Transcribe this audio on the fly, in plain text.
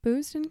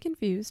Boozed and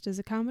Confused is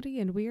a comedy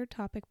and weird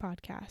topic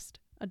podcast.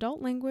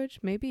 Adult language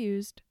may be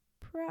used,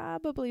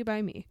 probably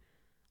by me.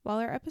 While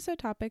our episode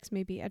topics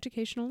may be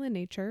educational in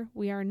nature,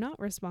 we are not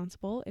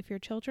responsible if your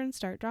children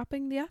start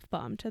dropping the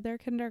F-bomb to their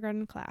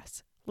kindergarten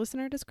class.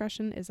 Listener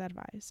discretion is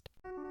advised.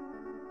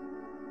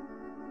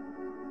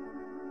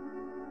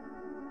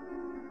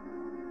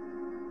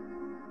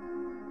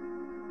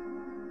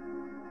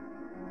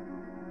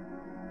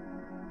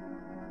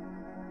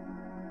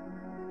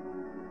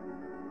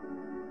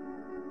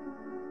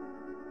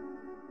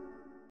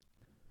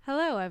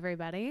 Hello,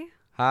 everybody.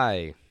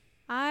 Hi,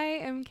 I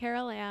am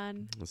Carol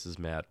Ann. this is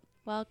Matt.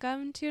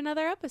 Welcome to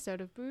another episode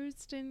of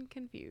Boozed and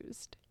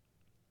Confused.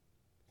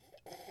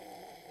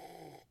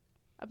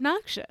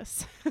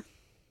 Obnoxious.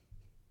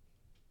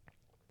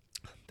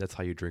 That's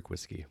how you drink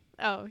whiskey.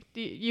 Oh,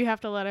 you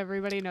have to let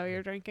everybody know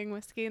you're drinking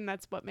whiskey, and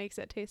that's what makes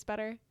it taste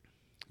better.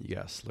 You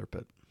gotta slurp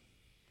it.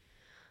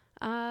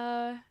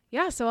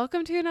 So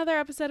welcome to another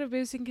episode of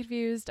Boozed and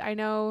Confused. I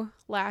know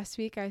last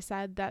week I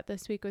said that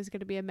this week was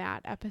going to be a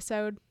Matt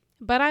episode,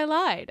 but I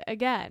lied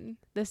again.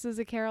 This is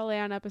a Carol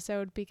Ann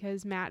episode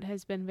because Matt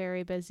has been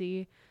very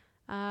busy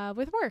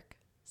with work.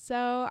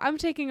 So I'm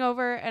taking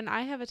over, and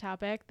I have a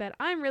topic that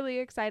I'm really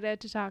excited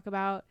to talk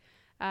about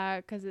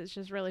because it's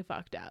just really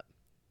fucked up.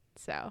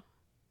 So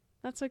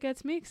that's what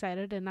gets me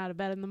excited and out of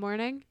bed in the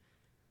morning.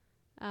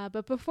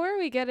 But before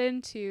we get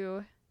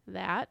into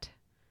that,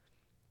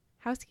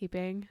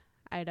 housekeeping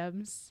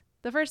items.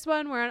 The first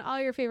one, we're on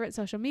all your favorite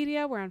social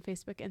media. We're on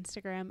Facebook,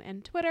 Instagram,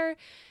 and Twitter.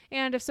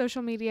 And if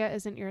social media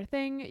isn't your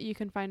thing, you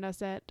can find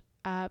us at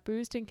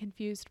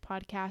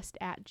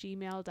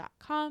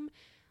boozedandconfusedpodcast@gmail.com.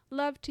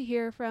 Love to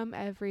hear from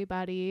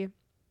everybody,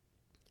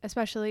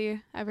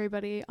 especially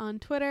everybody on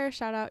Twitter.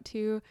 Shout out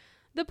to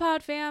the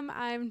pod fam.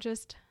 I'm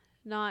just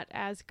not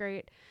as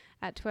great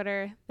at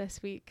Twitter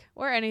this week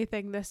or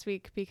anything this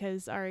week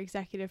because our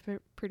executive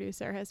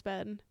producer has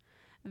been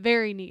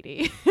very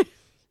needy.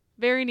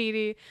 Very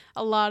needy,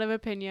 a lot of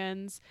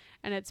opinions,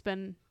 and it's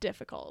been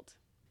difficult.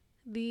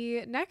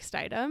 The next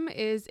item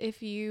is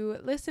if you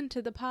listen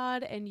to the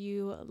pod and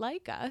you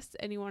like us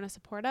and you want to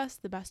support us,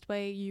 the best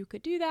way you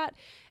could do that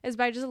is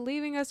by just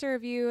leaving us a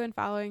review and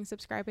following,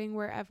 subscribing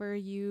wherever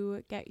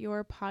you get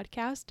your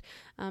podcast,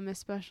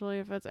 especially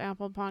if it's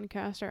Apple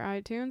Podcast or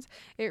iTunes.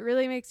 It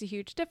really makes a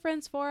huge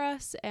difference for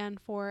us and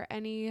for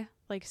any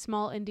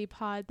small indie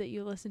pod that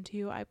you listen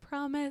to, I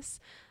promise.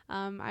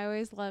 I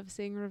always love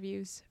seeing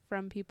reviews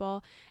from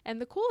people.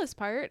 And the coolest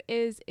part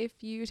is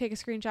if you take a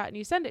screenshot and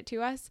you send it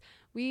to us,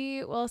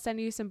 we will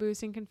send you some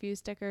Boozed and Confused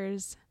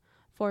stickers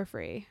for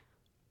free.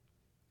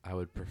 I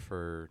would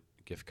prefer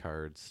gift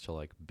cards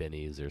to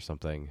Benny's or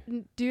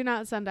something. Do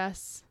not send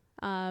us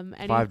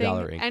anything.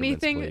 $5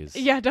 increments, please.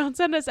 Yeah, don't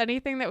send us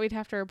anything that we'd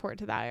have to report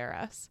to the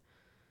IRS.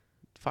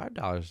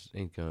 $5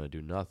 ain't gonna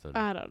do nothing.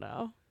 I don't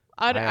know.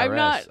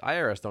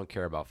 IRS don't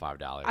care about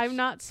 $5. I'm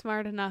not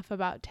smart enough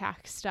about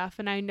tax stuff,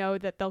 and I know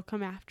that they'll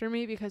come after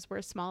me because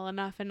we're small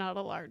enough and not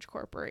a large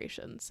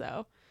corporation.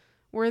 So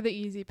we're the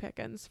easy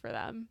pickings for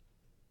them.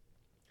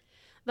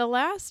 The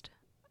last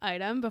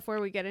item before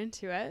we get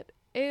into it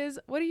is,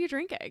 what are you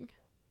drinking?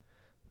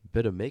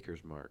 Bit of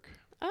Maker's Mark.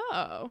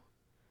 Oh,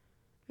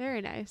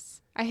 very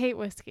nice. I hate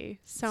whiskey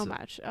so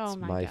much. Oh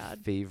my God.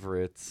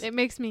 Favorite. It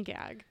makes me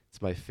gag.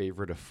 It's my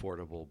favorite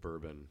affordable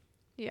bourbon.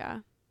 Yeah.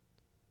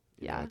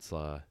 Yeah.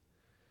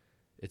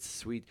 It's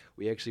sweet.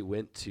 We actually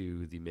went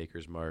to the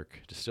Maker's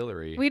Mark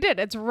distillery. We did.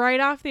 It's right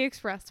off the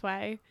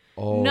expressway.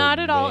 Oh, not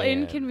at all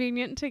man.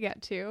 inconvenient to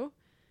get to.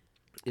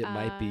 It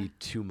might be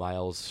 2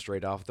 miles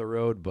straight off the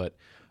road, but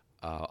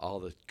all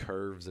the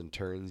curves and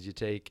turns you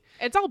take.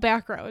 It's all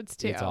back roads,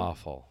 too. It's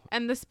awful.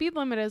 And the speed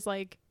limit is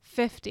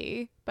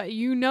 50, but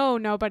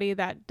nobody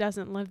that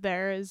doesn't live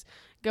there is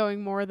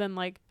going more than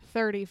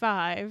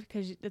 35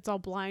 because it's all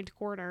blind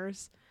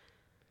corners.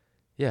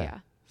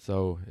 Yeah.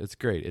 So it's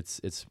great.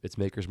 It's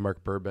Maker's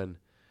Mark bourbon.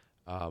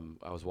 I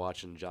was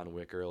watching John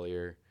Wick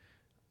earlier.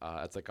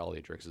 That's all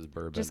he drinks is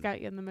bourbon. Just got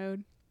you in the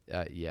mood.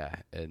 Yeah,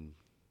 and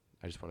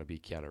I just want to be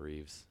Keanu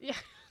Reeves. Yeah.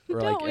 Or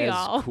Don't we as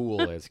all?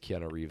 cool as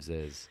Keanu Reeves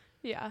is.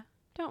 Yeah.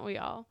 Don't we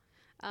all?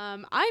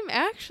 I'm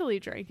actually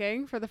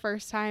drinking for the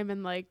first time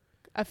in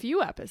a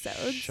few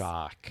episodes.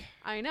 Shock.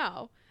 I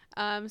know.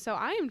 So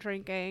I am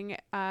drinking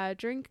a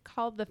drink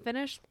called the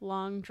Finnish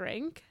Long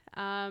Drink.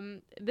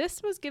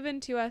 This was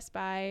given to us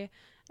by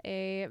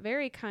a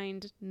very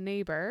kind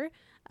neighbor,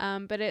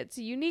 but it's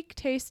a unique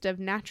taste of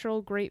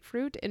natural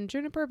grapefruit and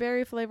juniper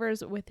berry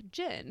flavors with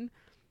gin.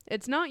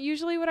 It's not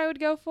usually what I would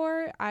go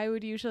for. I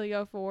would usually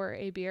go for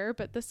a beer,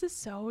 but this is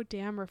so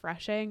damn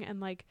refreshing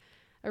and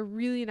a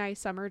really nice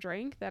summer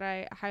drink that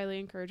I highly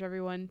encourage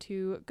everyone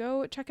to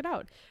go check it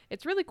out.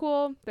 It's really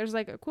cool. There's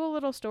a cool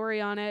little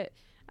story on it.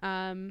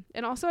 And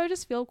also I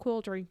just feel cool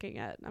drinking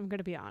it. I'm going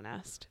to be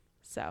honest.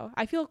 So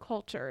I feel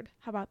cultured.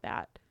 How about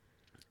that?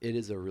 It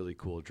is a really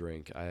cool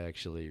drink. I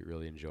actually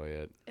really enjoy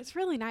it. It's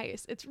really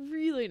nice. It's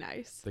really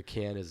nice. The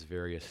can is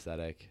very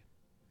aesthetic.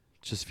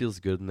 It just feels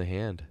good in the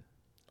hand.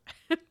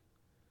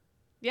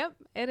 Yep,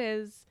 it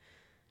is.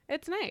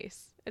 It's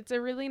nice. It's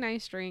a really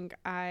nice drink.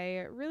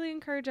 I really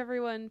encourage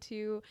everyone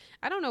to,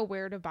 I don't know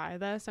where to buy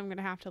this. I'm going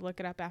to have to look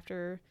it up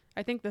after,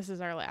 I think this is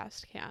our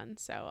last can.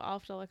 So I'll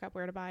have to look up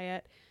where to buy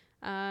it.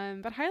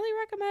 But highly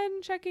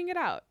recommend checking it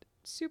out.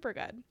 Super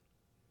good.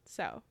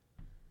 So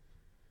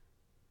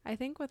I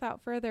think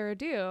without further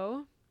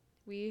ado,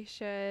 we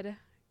should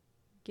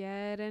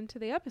get into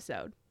the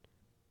episode.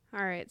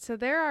 All right. So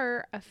there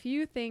are a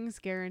few things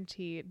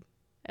guaranteed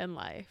in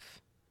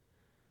life.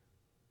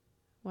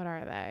 What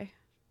are they?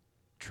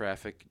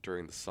 Traffic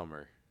during the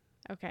summer.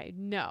 Okay,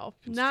 no.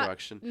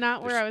 Construction.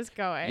 Not where I was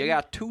going. You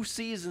got 2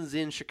 seasons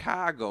in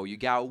Chicago. You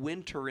got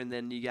winter and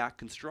then you got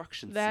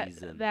construction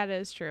season. That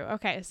is true.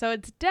 Okay, so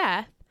it's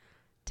death,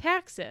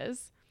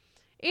 taxes,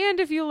 and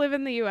if you live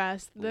in the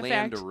U.S.,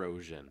 land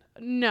erosion.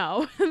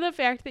 No, the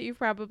fact that you've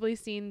probably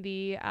seen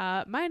the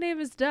 "My name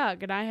is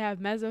Doug and I have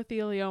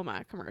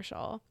mesothelioma"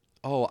 commercial.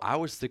 Oh, I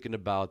was thinking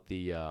about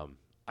the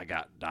I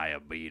got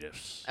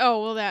diabetes.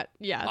 Oh, well, that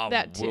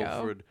too.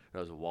 Wilfred.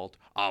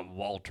 I'm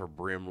Walter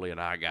Brimley, and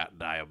I got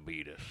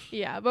diabetes.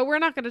 Yeah, but we're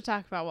not going to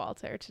talk about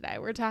Walter today.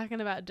 We're talking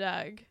about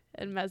Doug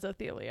and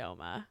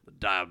mesothelioma. The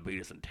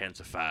diabetes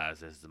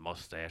intensifies as the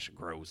mustache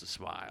grows a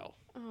smile.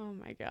 Oh,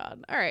 my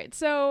God. All right,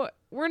 so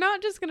we're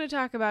not just going to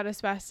talk about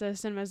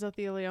asbestos and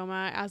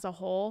mesothelioma as a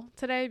whole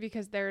today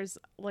because there's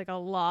like a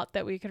lot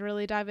that we could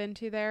really dive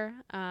into there.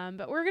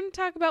 But we're going to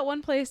talk about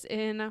one place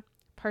in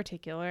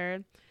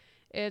particular.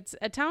 It's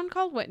a town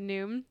called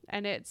Wittenoom,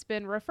 and it's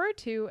been referred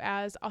to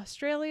as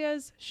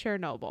Australia's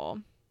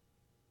Chernobyl,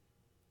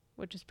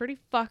 which is pretty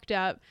fucked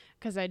up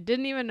because I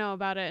didn't even know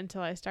about it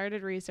until I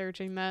started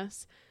researching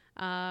this.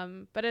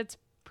 But it's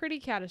pretty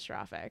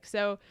catastrophic.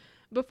 So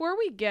before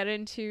we get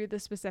into the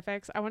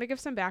specifics, I want to give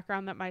some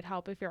background that might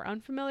help if you're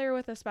unfamiliar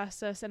with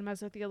asbestos and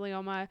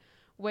mesothelioma,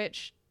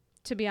 which,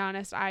 to be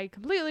honest, I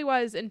completely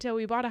was until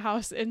we bought a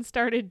house and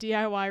started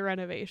DIY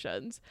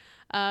renovations.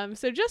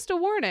 So just a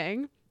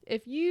warning.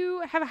 If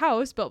you have a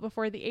house built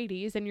before the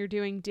 80s and you're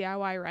doing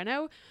DIY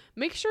reno,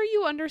 make sure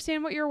you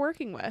understand what you're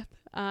working with.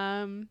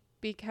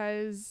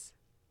 Because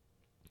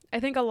I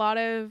think a lot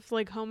of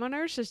like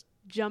homeowners just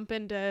jump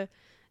into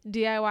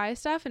DIY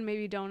stuff and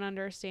maybe don't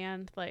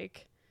understand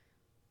like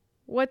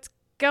what's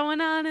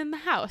going on in the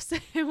house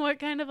and what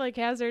kind of like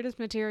hazardous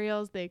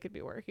materials they could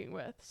be working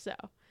with. So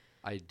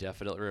I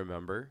definitely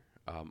remember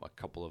a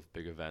couple of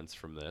big events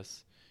from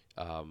this.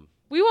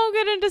 We won't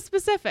get into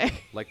specifics.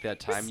 Like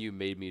that time you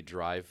made me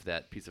drive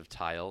that piece of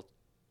tile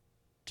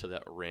to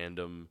that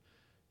random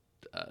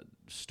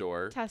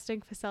store.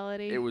 Testing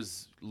facility. It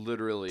was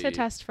literally to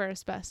test for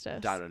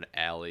asbestos. Down an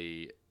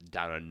alley,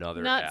 down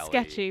another Not alley.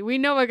 sketchy. We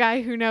know a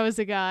guy who knows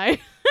a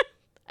guy.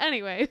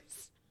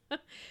 Anyways.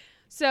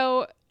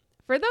 So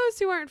for those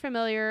who aren't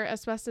familiar,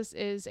 asbestos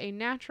is a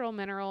natural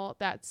mineral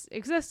that's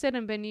existed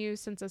and been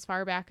used since as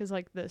far back as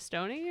like the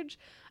Stone Age.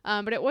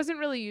 But it wasn't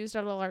really used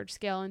on a large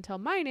scale until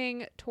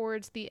mining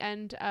towards the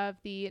end of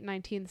the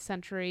 19th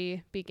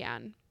century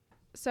began.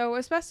 So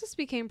asbestos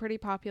became pretty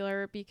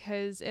popular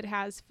because it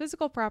has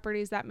physical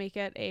properties that make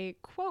it a,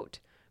 quote,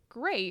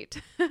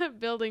 great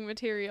building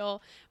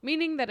material,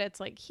 meaning that it's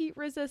like heat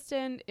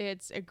resistant,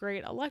 it's a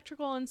great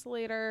electrical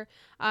insulator,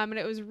 and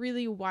it was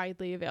really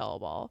widely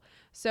available.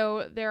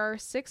 So there are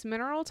 6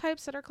 mineral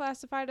types that are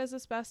classified as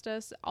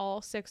asbestos.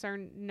 All 6 are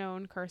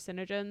known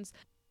carcinogens.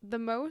 The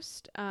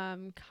most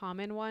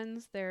common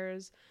ones,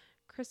 there's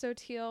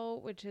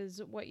chrysotile, which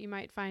is what you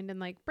might find in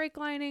like brake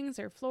linings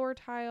or floor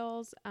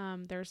tiles.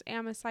 There's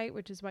amosite,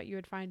 which is what you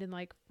would find in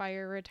like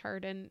fire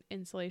retardant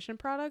insulation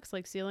products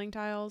like ceiling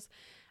tiles.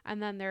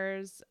 And then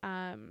there's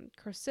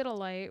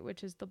crocidolite,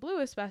 which is the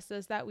blue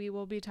asbestos that we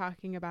will be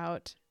talking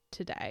about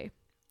today.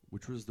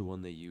 Which was the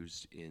one they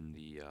used in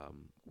the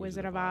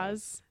Wizard of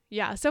Oz.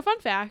 Yeah, so fun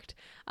fact,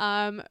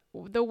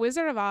 the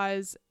Wizard of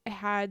Oz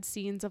had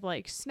scenes of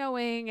like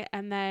snowing,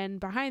 and then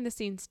behind the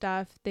scenes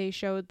stuff, they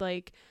showed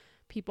like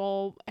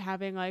people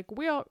having like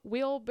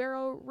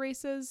wheelbarrow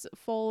races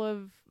full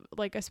of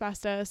like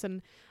asbestos,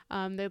 and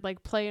they'd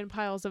like play in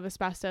piles of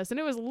asbestos, and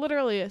it was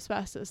literally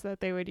asbestos that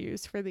they would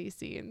use for these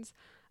scenes.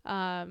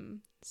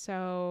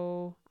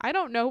 So I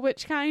don't know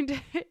which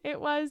kind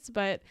it was,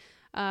 but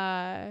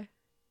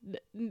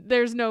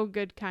there's no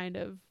good kind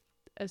of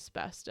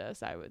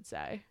asbestos, I would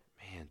say.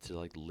 Man, to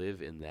like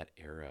live in that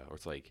era, or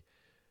it's like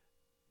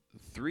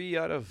 3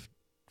 out of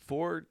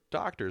 4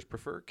 doctors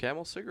prefer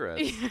Camel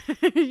cigarettes.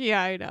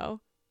 Yeah, I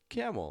know.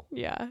 Camel.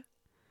 Yeah.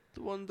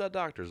 The one that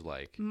doctors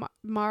like.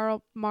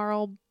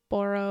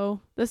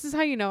 Marlboro. This is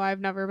how you know I've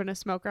never been a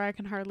smoker. I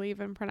can hardly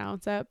even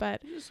pronounce it,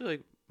 but You just say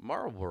like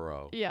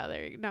Marlboro. yeah,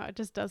 there you go. No, it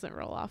just doesn't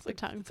roll off the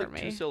tongue for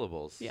me. 2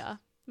 syllables. Yeah.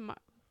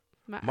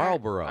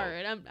 Marlboro. All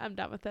right, I'm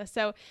done with this.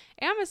 So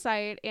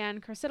amosite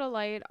and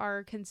crocidolite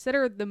are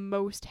considered the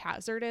most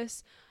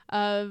hazardous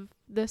of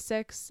the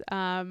 6.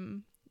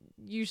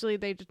 Usually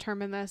they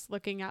determine this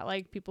looking at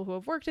like people who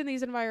have worked in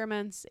these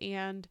environments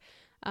and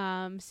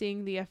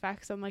seeing the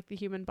effects on like the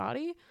human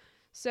body.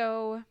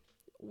 So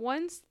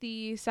once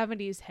the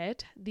 70s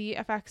hit, the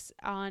effects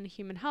on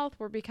human health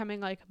were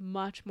becoming like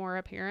much more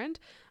apparent,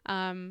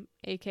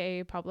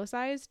 aka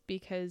publicized,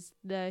 because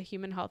the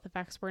human health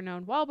effects were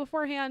known well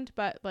beforehand,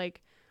 but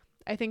like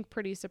I think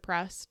pretty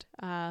suppressed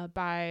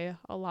by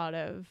a lot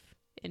of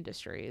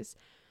industries.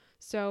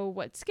 So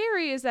what's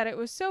scary is that it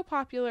was so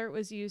popular, it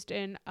was used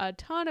in a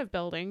ton of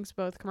buildings,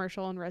 both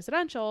commercial and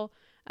residential,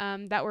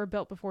 that were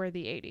built before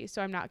the 80s.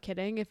 So I'm not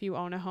kidding. If you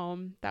own a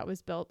home that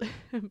was built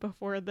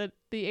before the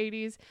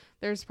 80s,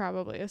 there's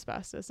probably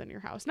asbestos in your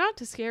house. Not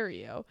to scare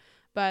you,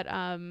 but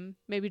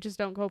maybe just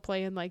don't go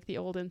play in like the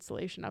old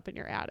insulation up in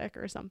your attic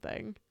or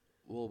something.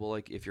 Well,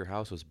 like if your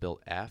house was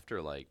built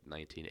after like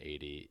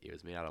 1980, it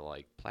was made out of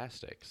like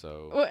plastic.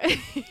 So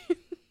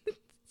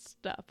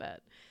stop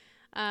it.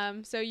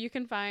 So you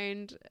can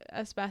find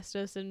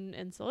asbestos in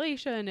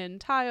insulation, in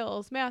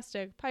tiles,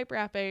 mastic, pipe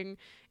wrapping.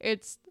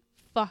 It's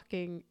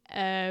fucking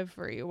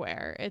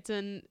everywhere. It's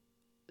in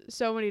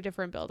so many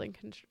different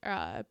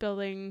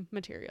building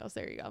materials.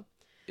 There you go.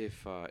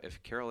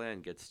 If Carol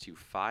Ann gets to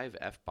 5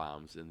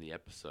 F-bombs in the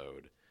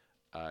episode,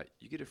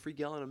 you get a free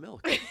gallon of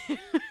milk.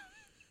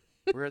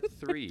 We're at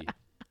 3.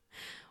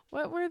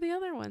 What were the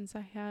other ones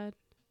I had?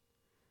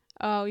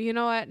 Oh, you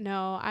know what?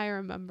 No, I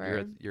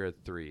remember. You're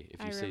at 3.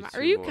 If you say 2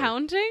 Are you more,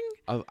 counting?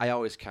 I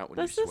always count when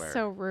you swear. This is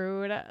so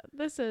rude. I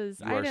didn't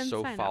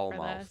so sign up for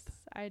foul-mouthed. this.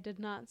 I did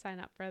not sign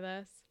up for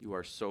this. You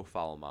are so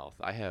foul-mouthed.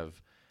 I have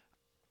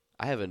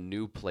a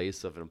new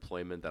place of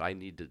employment that I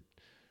need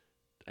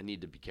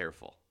to be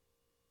careful.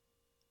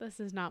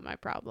 This is not my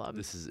problem.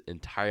 This is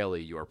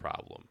entirely your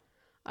problem.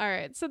 All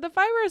right. So the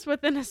fibers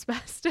within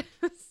asbestos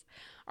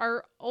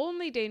are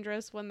only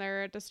dangerous when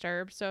they're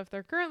disturbed. So if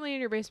they're currently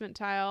in your basement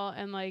tile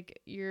and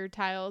like your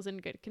tile's in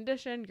good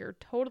condition, you're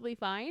totally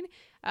fine.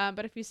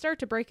 But if you start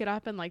to break it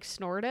up and like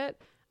snort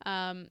it,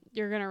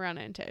 you're going to run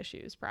into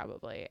issues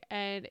probably.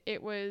 And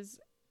it was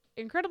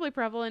incredibly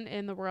prevalent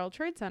in the World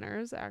Trade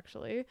Centers,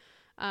 actually.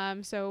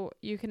 So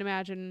you can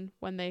imagine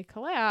when they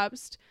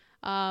collapsed,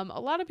 a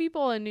lot of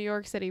people in New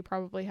York City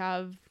probably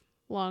have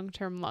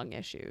long-term lung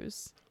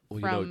issues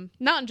from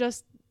not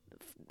just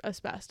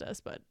asbestos,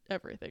 but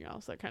everything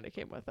else that kind of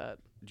came with it.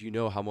 Do you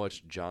know how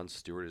much Jon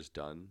Stewart has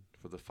done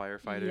for the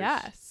firefighters?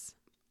 Yes.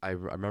 I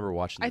remember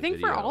watching the video. I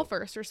think for all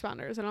first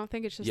responders. I don't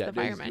think it's just the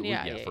firemen.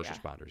 First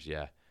responders,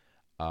 yeah.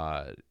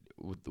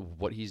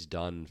 What he's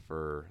done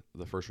for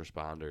the first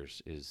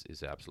responders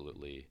is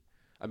absolutely...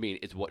 I mean,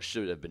 it's what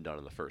should have been done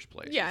in the first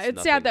place. Yeah,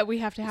 it's sad that we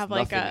have to have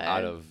like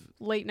a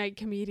late-night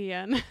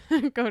comedian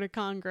go to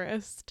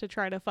Congress to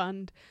try to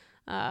fund,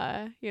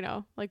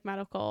 like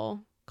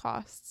medical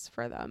costs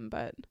for them,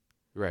 but...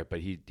 Right, but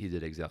he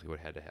did exactly what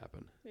had to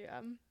happen.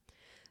 Yeah.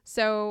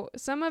 So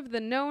some of the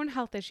known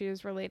health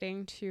issues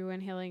relating to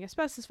inhaling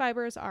asbestos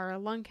fibers are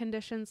lung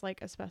conditions like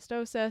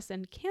asbestosis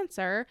and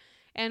cancer.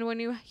 And when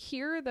you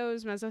hear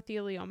those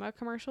mesothelioma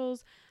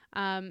commercials,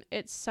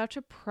 it's such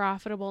a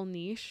profitable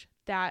niche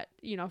that,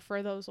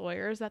 for those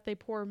lawyers, that they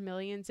pour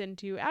millions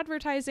into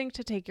advertising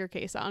to take your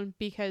case on,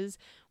 because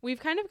we've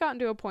kind of gotten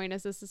to a point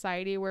as a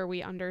society where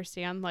we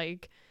understand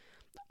like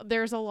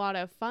there's a lot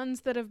of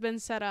funds that have been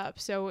set up.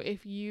 So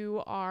if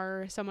you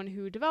are someone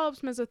who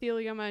develops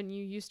mesothelioma and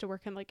you used to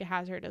work in like a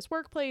hazardous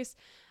workplace,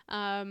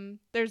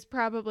 there's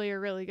probably a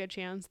really good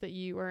chance that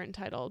you are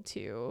entitled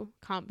to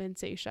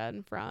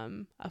compensation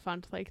from a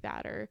fund like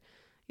that. Or,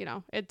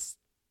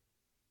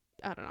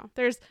 I don't know.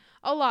 There's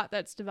a lot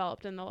that's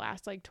developed in the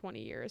last like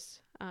 20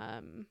 years.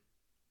 I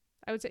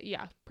would say,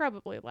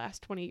 probably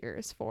last 20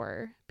 years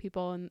for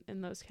people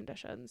in those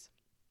conditions.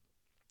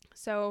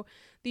 So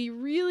the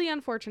really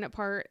unfortunate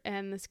part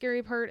and the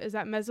scary part is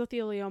that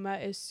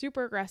mesothelioma is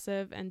super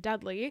aggressive and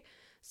deadly.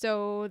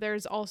 So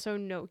there's also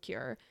no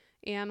cure.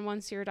 And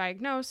once you're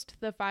diagnosed,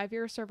 the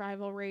 5-year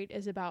survival rate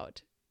is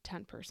about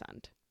 10%.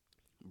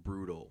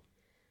 Brutal.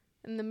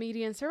 And the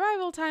median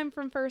survival time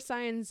from first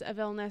signs of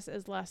illness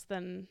is less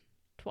than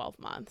 12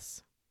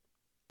 months.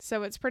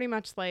 So it's pretty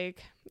much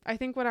like, I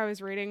think what I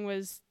was reading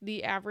was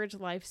the average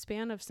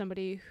lifespan of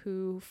somebody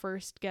who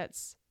first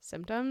gets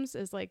symptoms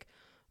is like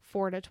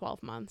 4 to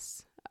 12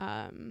 months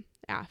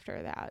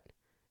after that,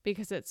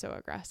 because it's so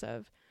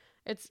aggressive.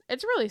 It's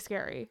really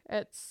scary.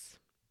 I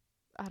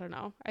don't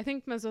know. I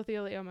think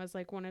mesothelioma is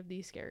like one of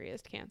the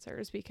scariest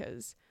cancers,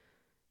 because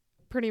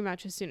pretty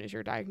much as soon as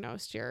you're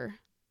diagnosed, you're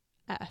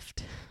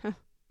effed.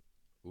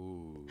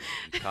 Ooh,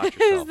 you caught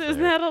yourself there. Is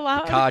that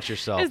allowed? You caught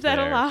yourself. Is that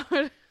there.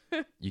 allowed?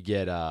 You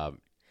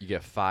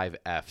get 5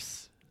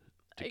 Fs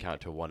to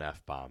count to 1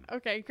 F-bomb.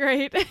 Okay,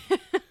 great.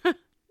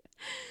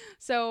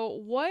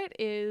 So what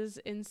is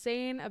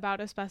insane about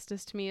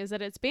asbestos to me is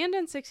that it's banned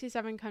in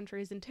 67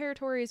 countries and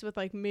territories, with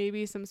like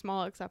maybe some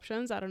small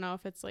exceptions. I don't know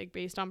if it's like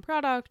based on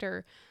product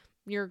or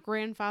you're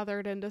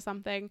grandfathered into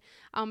something.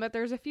 But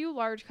there's a few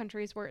large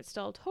countries where it's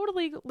still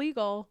totally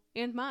legal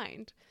and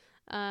mined.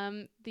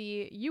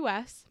 The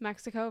US,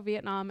 Mexico,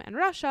 Vietnam, and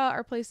Russia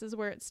are places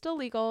where it's still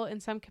legal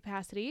in some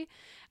capacity,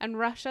 and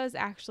Russia is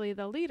actually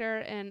the leader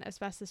in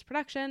asbestos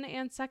production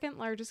and second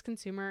largest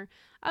consumer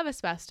of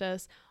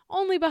asbestos,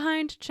 only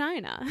behind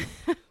China.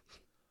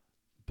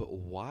 But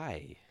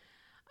why?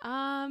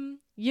 I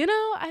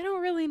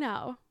don't really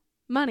know.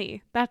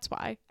 Money. That's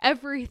why.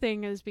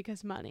 Everything is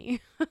because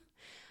money.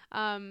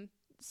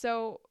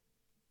 So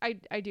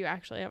I do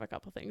actually have a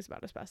couple things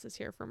about asbestos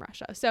here from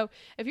Russia. So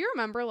if you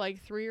remember,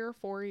 like 3 or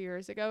 4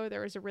 years ago, there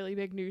was a really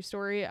big news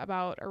story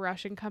about a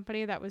Russian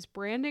company that was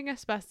branding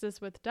asbestos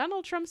with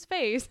Donald Trump's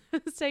face,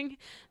 saying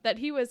that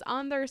he was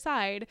on their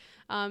side,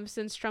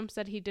 since Trump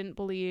said he didn't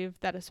believe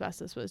that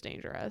asbestos was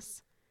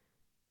dangerous.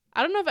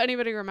 I don't know if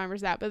anybody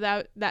remembers that,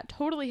 but that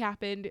totally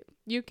happened.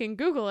 You can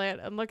Google it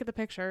and look at the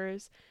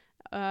pictures.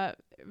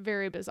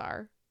 Very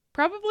bizarre.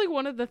 Probably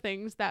one of the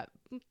things that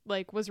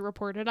like was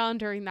reported on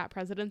during that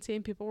presidency,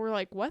 and people were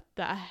like, what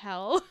the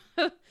hell?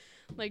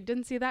 Like,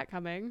 didn't see that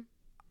coming.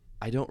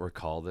 I don't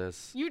recall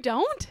this. You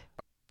don't?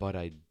 But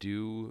I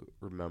do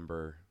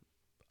remember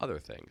other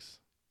things,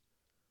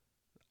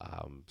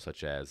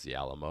 such as the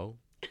Alamo.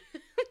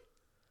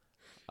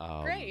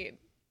 Great.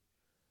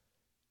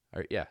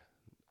 Yeah,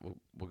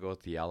 we'll go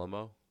with the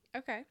Alamo.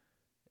 Okay.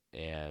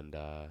 And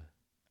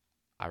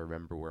I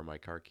remember where my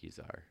car keys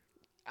are.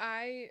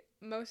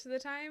 Most of the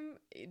time,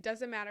 it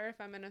doesn't matter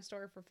if I'm in a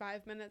store for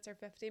 5 minutes or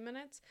 50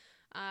 minutes,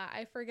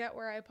 I forget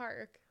where I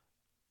park.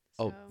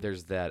 So. Oh,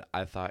 there's that.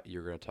 I thought you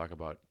were going to talk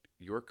about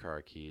your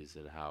car keys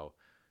and how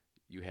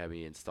you had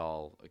me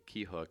install a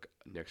key hook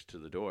next to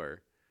the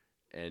door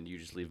and you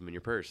just leave them in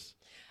your purse.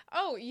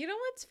 Oh, you know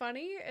what's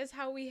funny is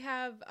how we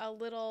have a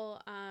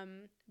little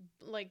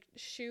like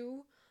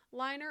shoe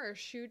liner or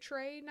shoe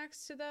tray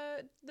next to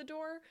the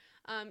door.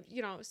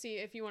 See,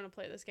 if you want to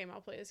play this game,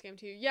 I'll play this game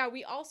too. Yeah,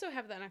 we also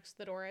have that next to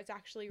the door. It's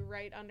actually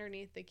right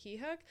underneath the key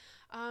hook.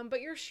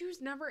 But your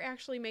shoes never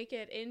actually make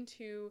it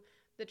into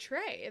the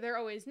tray. They're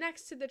always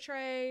next to the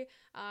tray,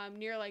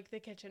 near like the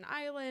kitchen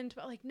island,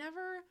 but like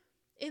never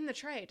in the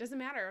tray. It doesn't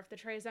matter if the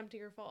tray is empty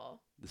or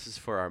full. This is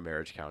for our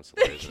marriage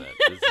counselor, isn't it?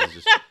 This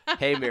is just,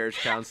 hey, marriage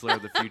counselor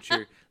of the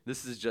future.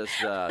 This is just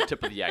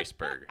tip of the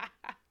iceberg.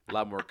 A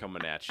lot more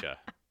coming at you.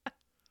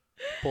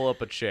 Pull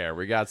up a chair.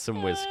 We got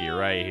some whiskey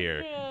right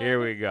here.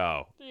 Here we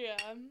go. Yeah.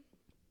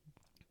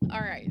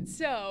 All right.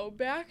 So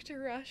back to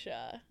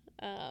Russia.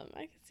 I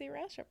can see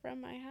Russia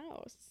from my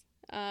house.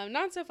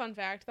 Not so fun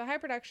fact. The high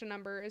production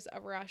numbers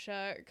of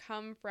Russia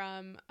come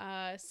from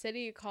a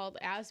city called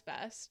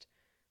Asbest,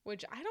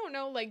 which I don't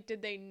know, like,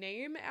 did they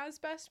name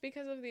Asbest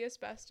because of the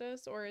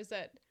asbestos, or is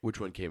it... Which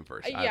one came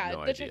first? I yeah, have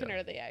no the idea. chicken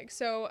or the egg.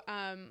 So,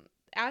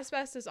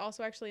 Asbest is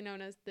also actually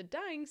known as the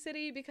dying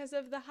city because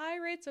of the high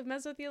rates of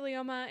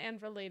mesothelioma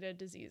and related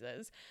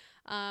diseases.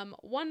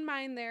 One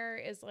mine there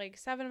is like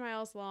 7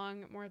 miles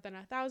long, more than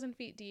 1,000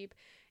 feet deep,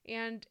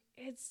 and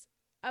it's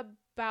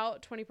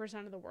about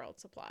 20% of the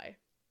world's supply,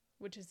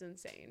 which is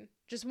insane.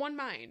 Just one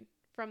mine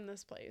from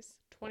this place,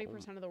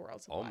 20% of the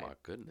world's supply. Oh my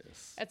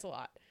goodness. It's a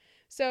lot.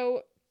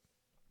 So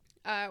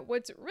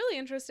what's really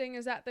interesting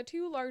is that the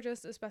 2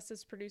 largest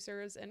asbestos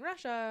producers in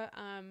Russia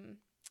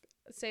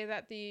say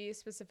that the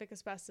specific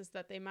asbestos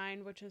that they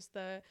mine, which is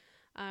the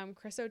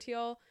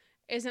chrysotile,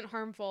 isn't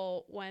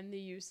harmful when the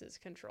use is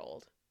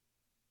controlled.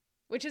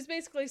 Which is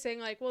basically saying,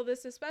 like, well,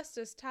 this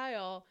asbestos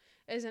tile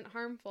isn't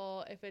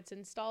harmful if it's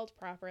installed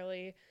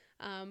properly,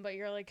 but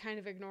you're, like, kind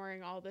of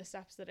ignoring all the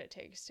steps that it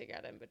takes to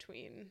get in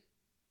between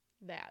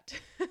that.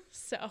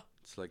 So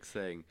it's like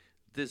saying,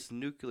 this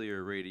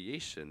nuclear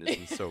radiation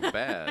isn't so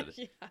bad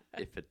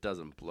if it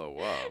doesn't blow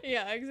up.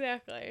 Yeah,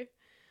 exactly.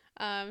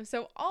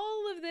 So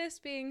all of this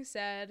being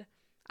said,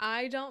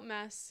 I don't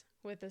mess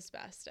with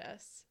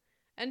asbestos.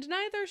 And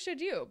neither should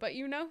you, but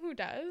you know who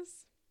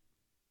does?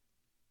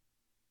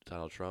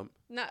 Donald Trump?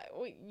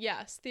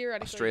 Yes,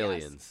 theoretically.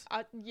 Australians.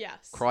 Yes.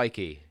 Yes.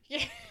 Crikey.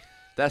 Yeah.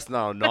 That's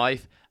not a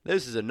knife.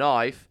 This is a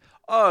knife.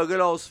 Oh, good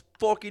old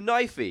fucking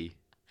knifey.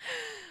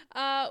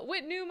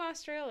 Whitnum,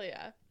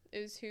 Australia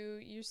is who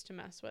used to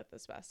mess with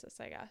asbestos,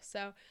 I guess.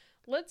 So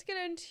let's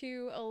get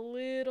into a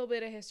little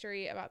bit of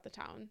history about the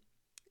town.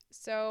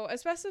 So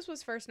asbestos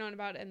was first known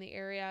about in the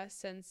area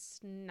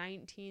since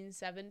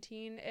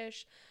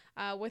 1917-ish.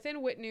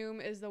 Within Whitnum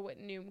is the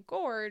Whitnum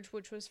Gorge,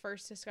 which was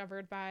first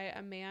discovered by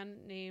a man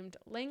named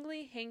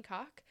Langley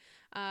Hancock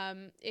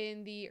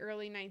in the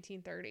early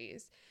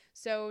 1930s.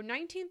 So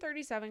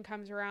 1937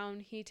 comes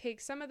around, he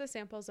takes some of the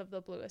samples of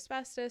the blue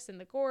asbestos in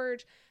the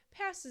gorge,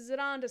 passes it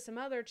on to some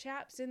other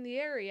chaps in the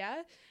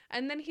area,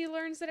 and then he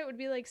learns that it would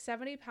be like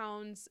 70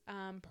 pounds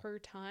per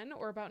ton,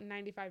 or about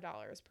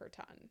 $95 per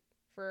ton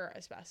for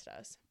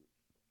asbestos.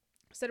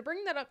 So to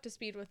bring that up to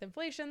speed with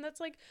inflation,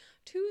 that's like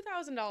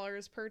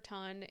 $2,000 per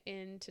ton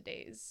in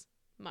today's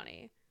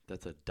money.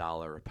 That's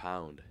 $1 a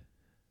pound.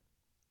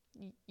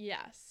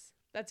 Yes.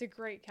 That's a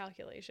great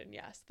calculation.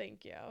 Yes,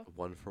 thank you.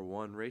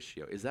 1-for-1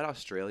 ratio. Is that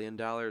Australian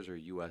dollars or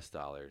U.S.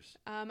 dollars?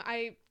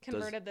 I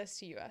converted this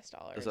to U.S.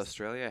 dollars. Does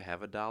Australia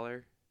have a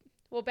dollar?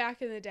 Well,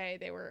 back in the day,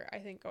 they were, I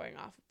think, going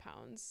off of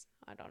pounds.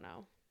 I don't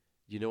know.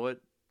 You know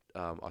what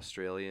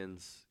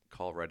Australians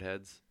call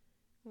redheads?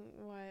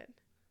 What?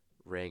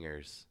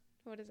 Rangers.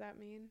 What does that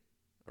mean?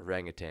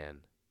 Orangutan.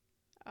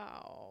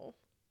 Oh,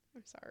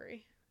 I'm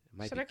sorry.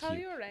 Should I call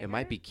you a ranger? It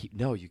might be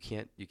no, you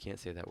can't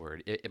say that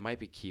word. It might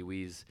be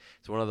Kiwis.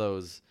 It's one of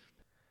those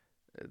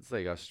It's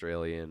like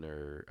Australian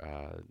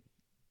or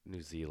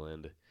New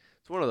Zealand.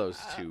 It's one of those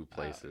two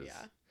places.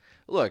 Yeah.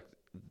 Look,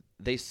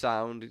 they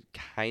sound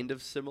kind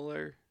of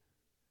similar.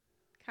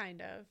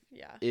 Kind of,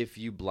 yeah. If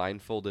you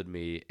blindfolded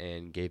me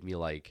and gave me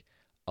like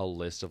a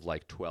list of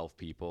like 12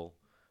 people,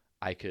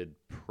 I could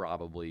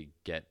probably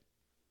get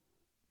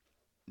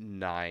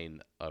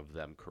 9 of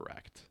them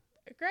correct.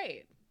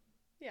 Great.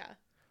 Yeah.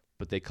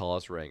 But they call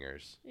us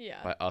ringers.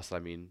 Yeah. By us, I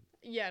mean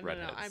Yeah,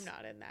 redheads. no, I'm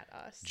not in that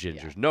us.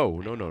 Gingers. Yeah.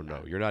 No. I'm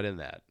not. You're not in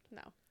that.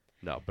 No.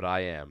 No, but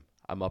I am.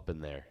 I'm up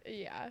in there.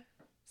 Yeah.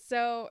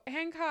 So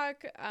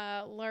Hancock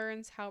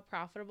learns how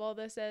profitable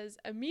this is.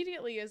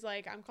 Immediately is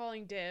like, I'm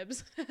calling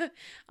dibs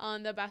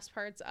on the best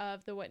parts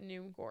of the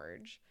Wittenoom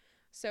Gorge.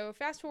 So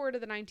fast forward to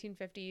the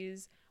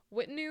 1950s.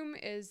 Wittenoom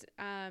is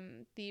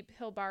the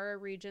Pilbara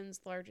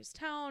region's largest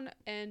town,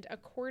 and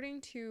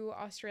according to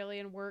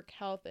Australian Work,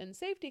 Health and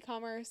Safety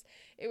Commerce,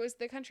 it was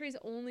the country's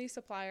only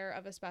supplier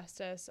of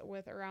asbestos,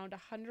 with around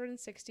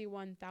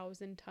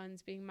 161,000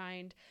 tons being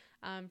mined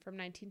from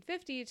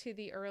 1950 to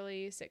the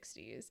early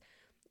 60s.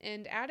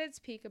 And at its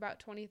peak, about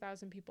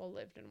 20,000 people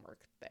lived and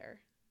worked there.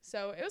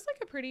 So it was like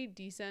a pretty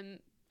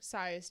decent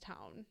sized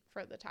town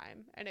for the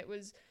time, and it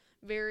was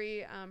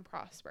very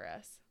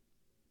prosperous.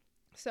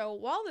 So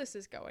while this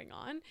is going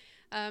on,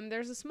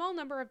 there's a small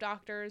number of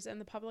doctors in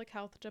the public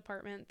health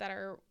department that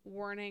are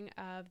warning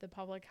of the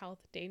public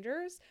health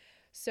dangers.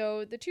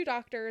 So the two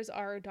doctors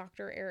are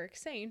Dr. Eric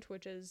Saint,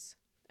 which is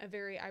a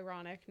very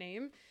ironic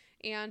name,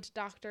 and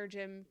Dr.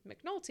 Jim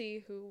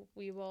McNulty, who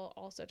we will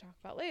also talk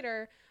about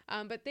later.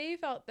 But they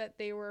felt that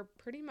they were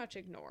pretty much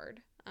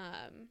ignored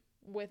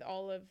with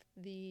all of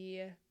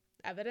the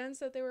evidence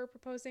that they were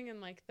proposing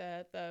and like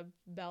the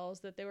bells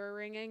that they were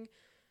ringing.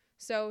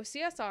 So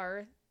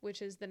CSR,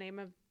 which is the name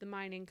of the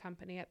mining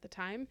company at the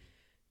time,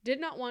 did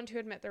not want to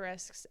admit the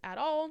risks at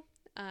all.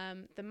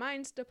 The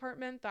mines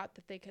department thought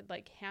that they could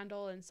like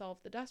handle and solve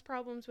the dust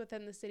problems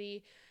within the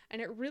city,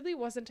 and it really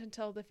wasn't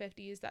until the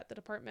 50s that the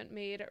department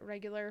made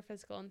regular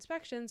physical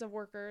inspections of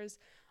workers,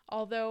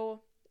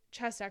 although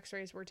chest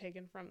x-rays were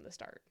taken from the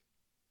start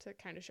to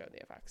kind of show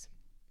the effects.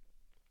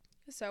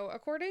 So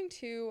according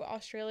to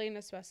Australian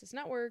Asbestos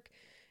Network,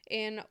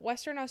 in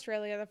Western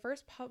Australia, the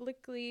first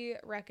publicly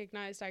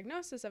recognized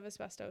diagnosis of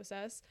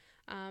asbestosis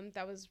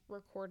that was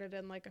recorded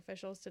in like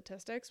official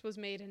statistics was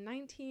made in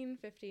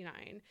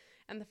 1959,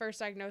 and the first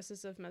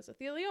diagnosis of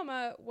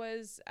mesothelioma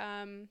was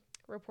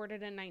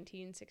reported in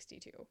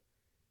 1962.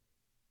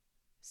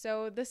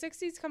 So the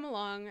 60s come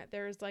along,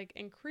 there's like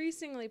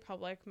increasingly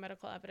public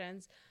medical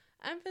evidence,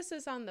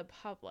 emphasis on the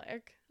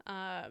public,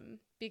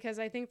 because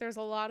I think there's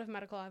a lot of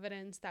medical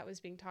evidence that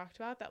was being talked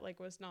about that like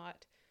was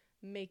not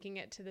making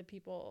it to the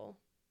people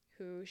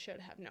who should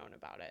have known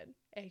about it,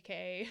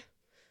 aka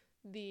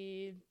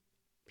the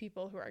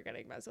people who are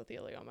getting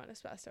mesothelioma and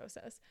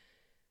asbestosis.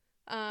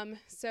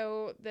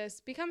 So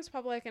this becomes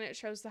public, and it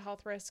shows the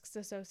health risks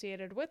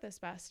associated with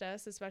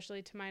asbestos,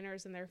 especially to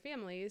miners and their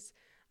families.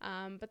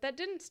 But that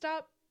didn't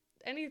stop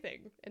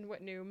anything in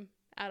Wittenoom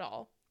at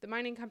all. The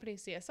mining company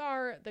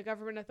CSR, the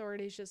government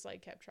authorities just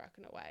like kept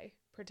trucking away,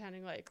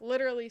 pretending like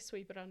literally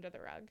sweep it under the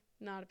rug.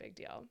 Not a big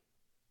deal.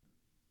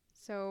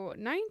 So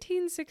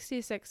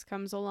 1966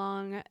 comes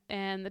along,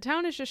 and the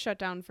town is just shut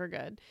down for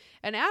good.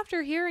 And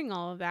after hearing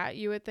all of that,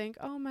 you would think,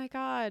 oh my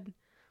God,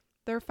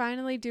 they're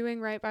finally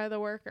doing right by the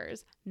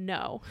workers.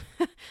 No,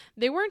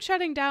 they weren't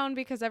shutting down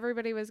because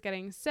everybody was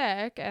getting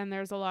sick, and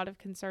there's a lot of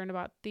concern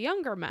about the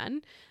younger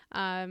men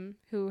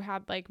who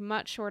had like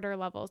much shorter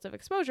levels of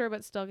exposure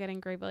but still getting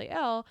gravely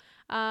ill.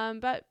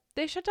 But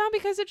they shut down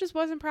because it just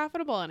wasn't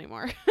profitable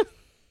anymore.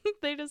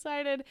 They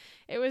decided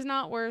it was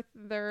not worth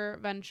their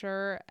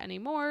venture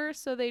anymore,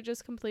 so they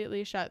just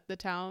completely shut the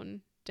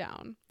town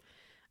down.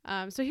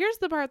 So here's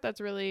the part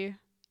that's really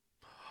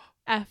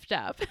effed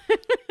up.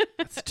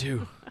 Let's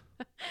do.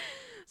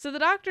 So the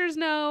doctors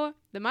know,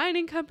 the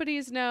mining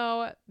companies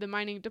know, the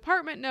mining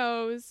department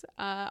knows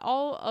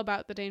all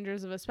about the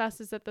dangers of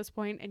asbestos at this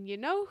point, and you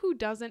know who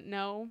doesn't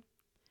know?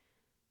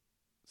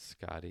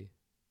 Scotty.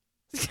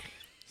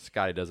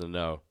 Scotty doesn't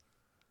know.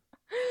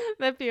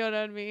 That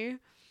Fiona and me.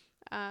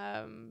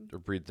 They're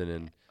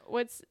breathing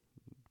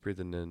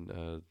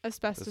in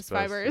asbestos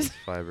fibers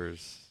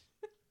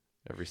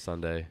every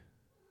Sunday.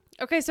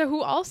 Okay, so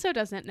who also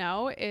doesn't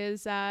know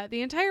is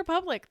the entire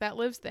public that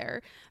lives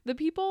there. The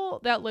people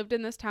that lived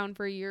in this town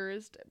for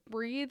years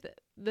breathe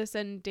this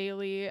in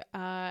daily,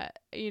 and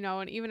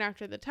even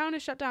after the town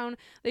is shut down,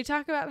 they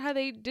talk about how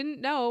they didn't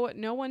know,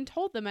 no one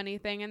told them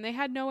anything, and they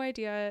had no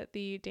idea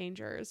the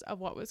dangers of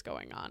what was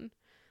going on,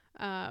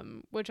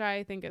 which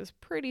I think is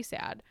pretty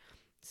sad.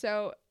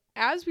 So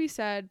as we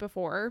said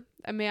before,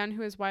 a man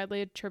who is widely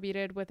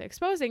attributed with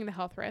exposing the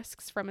health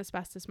risks from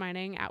asbestos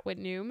mining at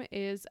Wittenoom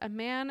is a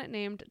man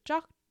named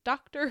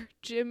Dr.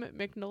 Jim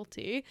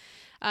McNulty.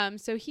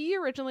 So he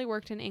originally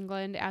worked in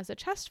England as a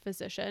chest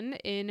physician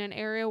in an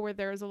area where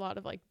there's a lot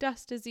of like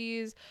dust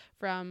disease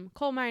from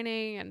coal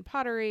mining and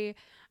pottery.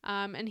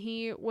 And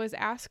he was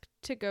asked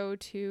to go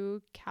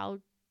to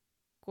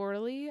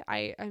Kalgoorlie.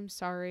 I'm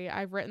sorry.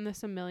 I've written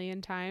this a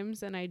million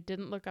times and I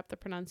didn't look up the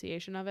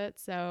pronunciation of it.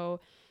 So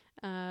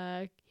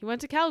he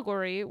went to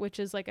Kalgoorlie, which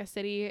is like a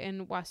city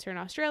in Western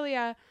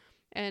Australia.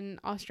 And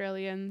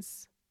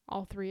Australians,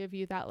 all three of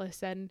you that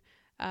listen,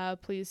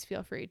 please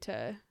feel free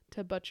to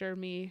butcher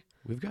me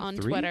on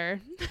Twitter.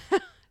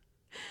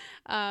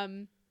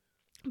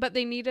 But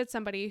they needed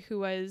somebody who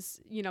was,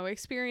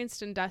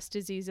 experienced in dust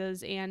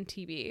diseases and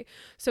TB.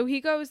 So he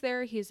goes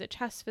there. He's a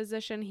chest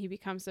physician. He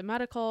becomes the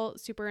medical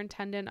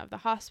superintendent of the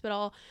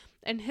hospital.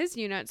 And his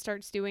unit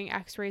starts doing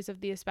x-rays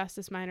of the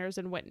asbestos miners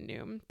in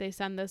Wittenoom. They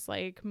send this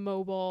like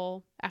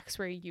mobile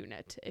x-ray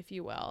unit, if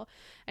you will.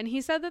 And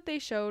he said that they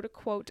showed,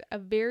 quote, a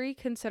very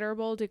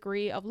considerable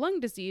degree of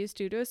lung disease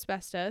due to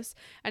asbestos.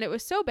 And it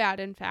was so bad,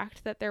 in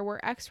fact, that there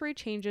were x-ray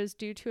changes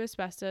due to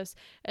asbestos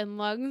in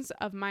lungs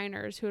of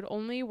miners who had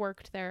only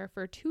worked there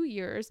for 2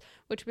 years,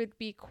 which would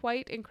be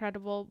quite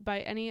incredible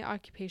by any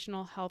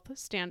occupational health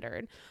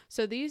standard.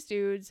 So these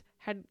dudes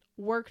had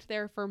worked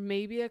there for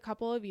maybe a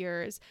couple of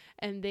years,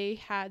 and they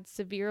had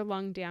severe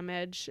lung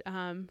damage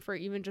for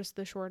even just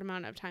the short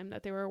amount of time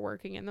that they were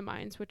working in the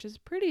mines, which is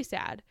pretty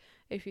sad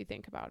if you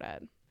think about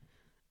it.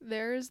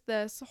 There's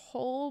this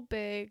whole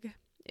big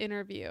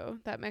interview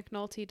that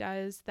McNulty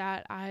does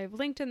that I've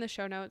linked in the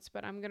show notes,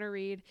 but I'm going to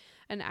read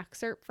an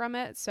excerpt from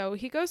it. So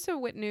he goes to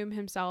Wittenoom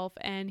himself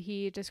and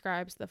he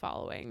describes the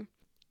following.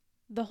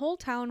 The whole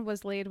town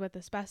was laid with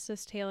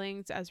asbestos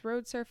tailings as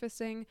road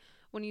surfacing.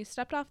 When you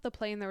stepped off the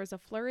plane, there was a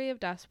flurry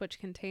of dust which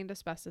contained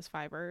asbestos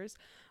fibers.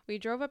 We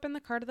drove up in the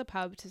car to the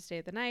pub to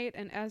stay the night,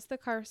 and as the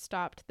car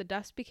stopped, the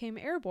dust became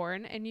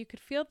airborne, and you could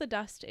feel the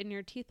dust in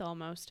your teeth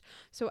almost.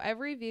 So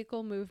every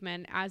vehicle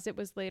movement, as it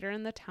was later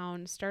in the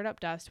town, stirred up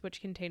dust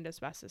which contained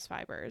asbestos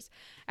fibers.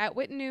 At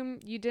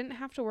Wittenoom, you didn't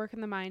have to work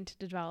in the mine to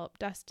develop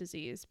dust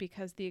disease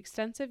because the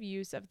extensive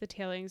use of the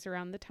tailings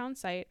around the town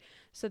site,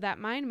 so that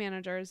mine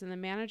managers and the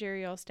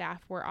managerial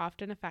staff were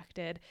often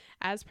affected,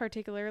 as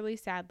particularly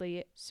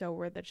sadly, so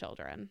were the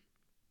children.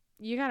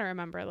 You gotta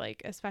remember,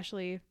 like,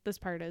 especially this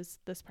part is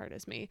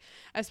me,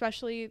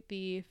 especially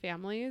the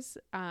families,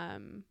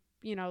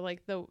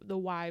 like the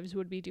wives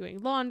would be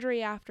doing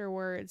laundry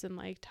afterwards and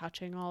like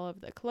touching all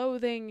of the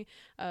clothing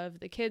of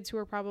the kids who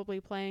were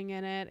probably playing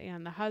in it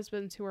and the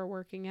husbands who were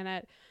working in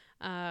it.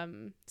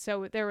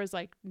 So there was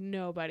like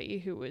nobody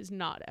who was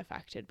not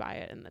affected by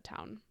it in the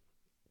town.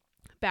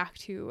 Back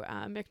to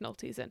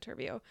McNulty's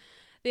interview.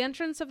 The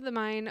entrance of the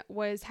mine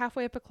was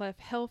halfway up a cliff,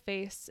 hill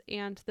face,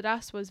 and the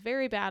dust was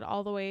very bad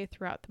all the way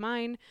throughout the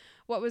mine.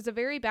 What was a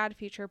very bad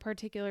feature,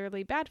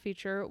 particularly bad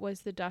feature,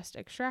 was the dust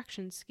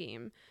extraction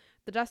scheme.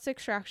 The dust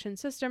extraction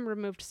system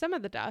removed some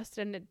of the dust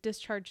and it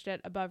discharged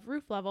it above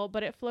roof level,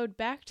 but it flowed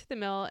back to the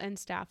mill and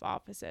staff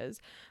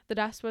offices. The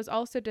dust was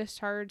also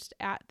discharged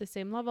at the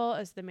same level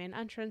as the main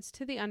entrance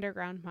to the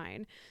underground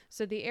mine,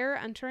 so the air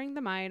entering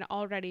the mine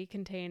already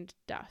contained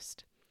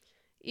dust.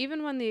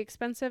 Even when the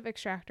expensive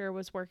extractor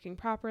was working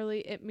properly,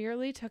 it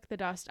merely took the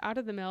dust out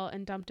of the mill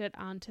and dumped it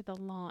onto the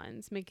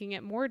lawns, making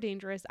it more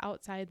dangerous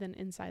outside than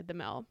inside the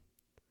mill.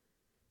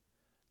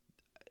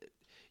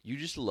 You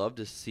just love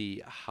to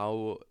see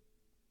how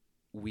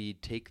we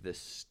take this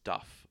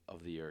stuff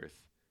of the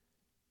earth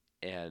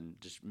and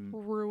just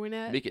ruin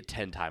it, make it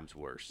 10 times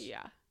worse.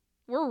 Yeah.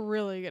 We're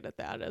really good at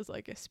that as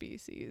like a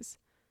species.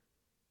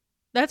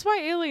 That's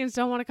why aliens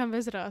don't want to come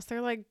visit us.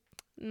 They're like,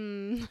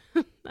 I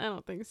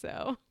don't think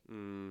so.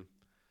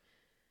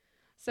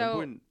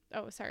 So,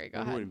 sorry,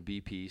 go ahead. When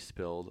BP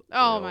spilled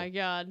oil my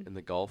God. in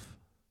the Gulf?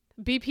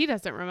 BP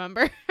doesn't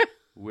remember.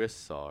 We're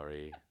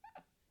sorry.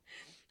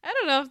 I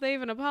don't know if they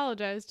even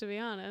apologized, to be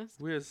honest.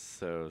 We're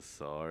so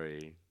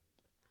sorry.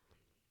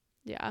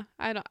 Yeah,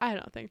 I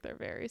don't think they're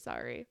very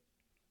sorry.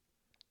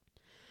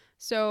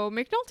 So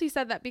McNulty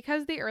said that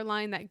because the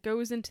airline that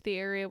goes into the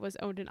area was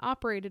owned and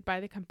operated by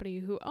the company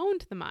who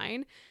owned the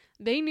mine,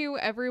 they knew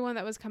everyone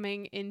that was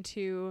coming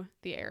into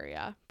the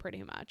area,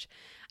 pretty much.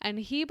 And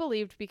he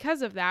believed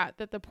because of that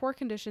the poor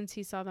conditions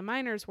he saw the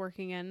miners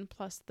working in,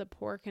 plus the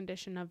poor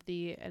condition of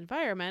the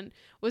environment,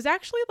 was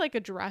actually like a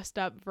dressed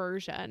up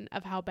version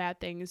of how bad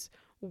things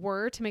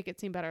were to make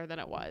it seem better than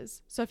it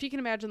was. So if you can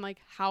imagine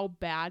like how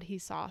bad he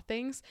saw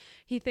things,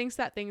 he thinks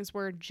that things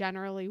were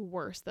generally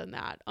worse than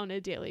that on a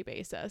daily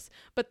basis,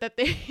 but that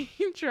they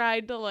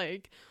tried to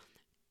like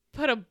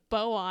put a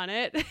bow on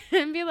it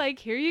and be like,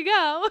 here you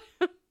go.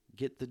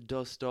 Get the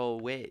dust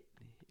all wet.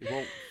 It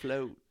won't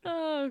float.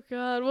 Oh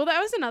God. Well, that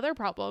was another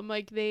problem.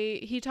 Like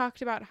he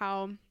talked about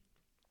how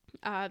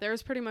there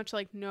was pretty much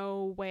like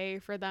no way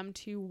for them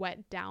to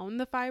wet down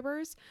the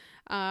fibers,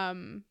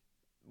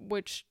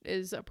 which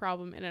is a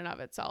problem in and of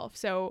itself.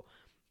 So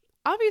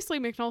obviously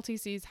McNulty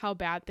sees how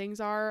bad things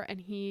are and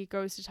he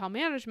goes to tell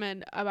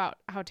management about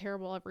how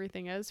terrible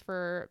everything is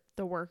for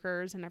the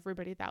workers and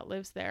everybody that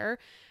lives there.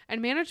 And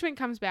management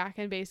comes back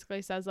and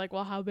basically says like,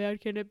 well, how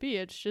bad can it be?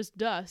 It's just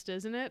dust,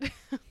 isn't it?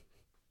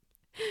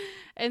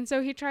 And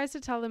so he tries to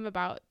tell them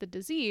about the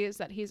disease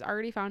that he's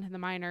already found in the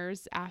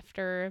miners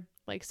after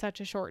like such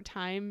a short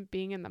time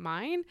being in the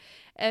mine.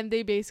 And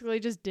they basically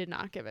just did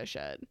not give a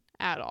shit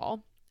at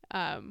all,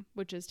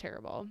 which is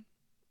terrible.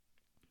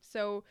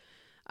 So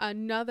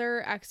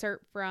another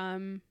excerpt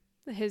from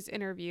his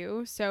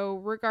interview. So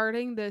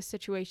regarding the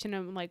situation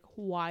and like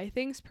why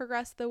things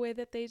progressed the way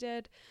that they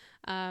did,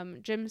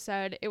 Jim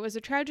said, "It was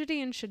a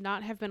tragedy and should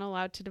not have been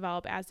allowed to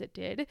develop as it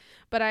did,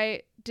 but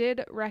I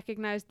did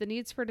recognize the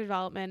needs for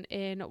development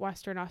in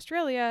Western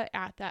Australia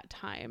at that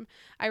time.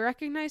 I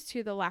recognized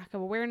too the lack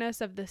of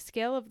awareness of the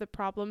scale of the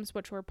problems,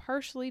 which were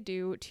partially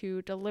due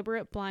to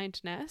deliberate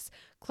blindness,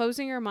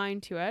 closing your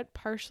mind to it,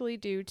 partially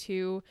due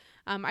to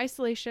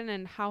isolation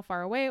and how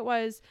far away it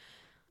was.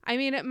 I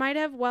mean, it might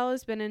have well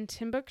as been in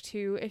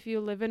Timbuktu if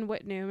you live in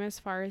Whitnum as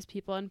far as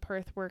people in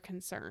Perth were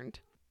concerned.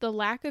 The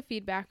lack of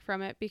feedback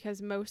from it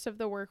because most of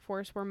the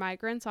workforce were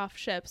migrants off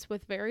ships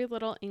with very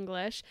little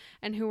English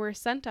and who were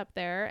sent up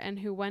there and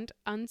who went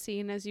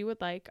unseen as you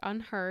would like,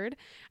 unheard,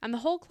 and the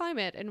whole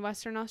climate in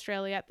Western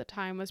Australia at the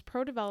time was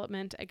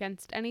pro-development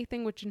against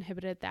anything which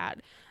inhibited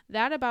that.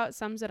 That about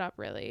sums it up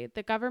really.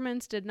 The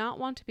governments did not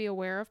want to be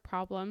aware of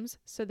problems,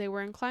 so they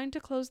were inclined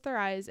to close their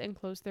eyes and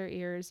close their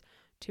ears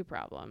to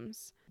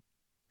problems."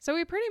 So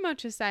he pretty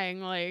much is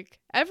saying, like,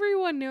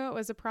 everyone knew it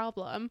was a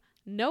problem.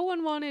 No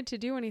one wanted to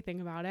do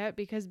anything about it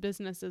because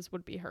businesses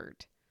would be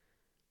hurt.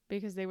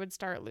 Because they would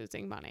start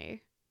losing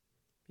money.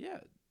 Yeah,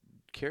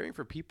 caring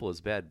for people is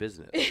bad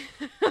business.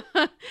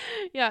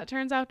 Yeah, it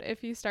turns out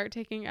if you start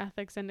taking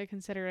ethics into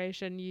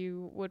consideration,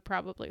 you would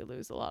probably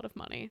lose a lot of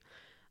money.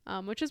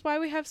 Which is why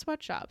we have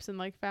sweatshops and,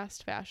 like,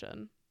 fast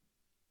fashion.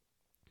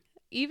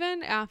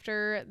 Even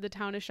after the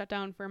town is shut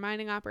down for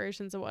mining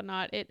operations and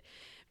whatnot, it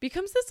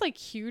becomes this like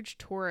huge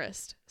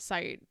tourist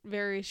site,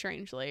 very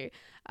strangely.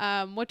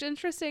 What's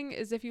interesting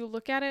is if you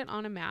look at it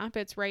on a map,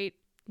 it's right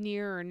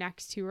near or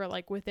next to or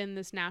like within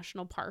this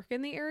national park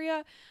in the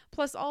area.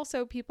 Plus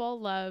also people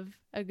love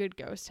a good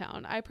ghost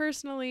town. I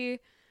personally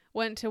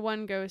went to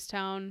one ghost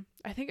town.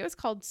 I think it was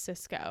called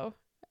Cisco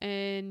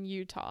in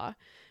Utah.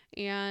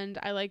 And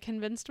I like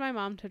convinced my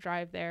mom to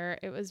drive there.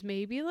 It was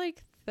maybe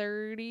like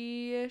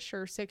 30-ish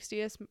or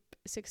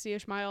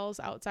 60-ish miles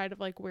outside of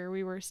like where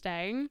we were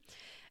staying.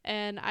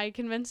 And I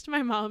convinced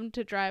my mom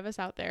to drive us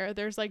out there.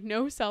 There's like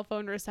no cell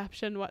phone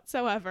reception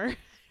whatsoever.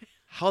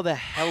 How the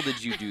hell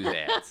did you do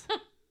that?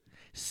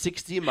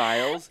 60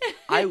 miles?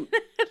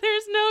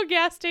 There's no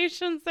gas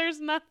stations. There's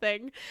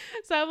nothing.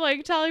 So I'm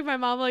like telling my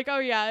mom like, oh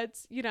yeah,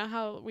 it's, you know,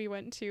 how we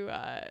went to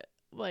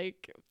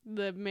like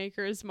the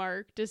Maker's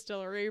Mark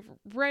distillery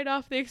right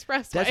off the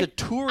expressway. That's a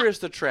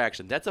tourist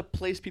attraction. That's a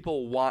place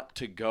people want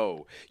to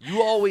go.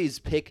 You always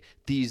pick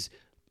these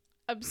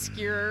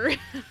obscure.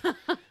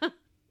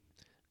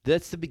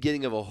 That's the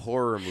beginning of a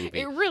horror movie.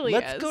 It really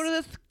Let's is. go to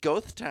this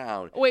ghost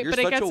town. Wait, You're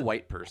but such a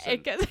white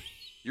person.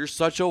 You're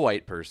such a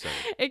white person.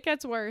 It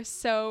gets worse.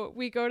 So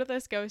we go to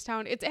this ghost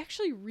town. It's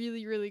actually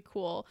really, really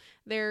cool.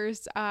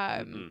 There's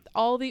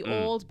all the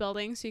old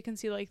buildings. So you can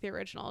see like the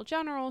original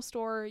general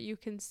store. You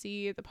can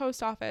see the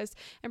post office.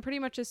 And pretty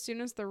much as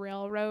soon as the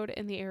railroad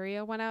in the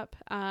area went up,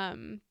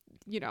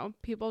 you know,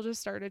 people just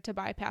started to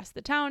bypass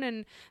the town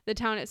and the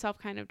town itself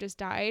kind of just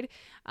died.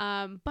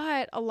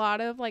 But a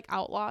lot of like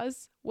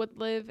outlaws would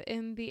live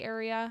in the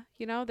area.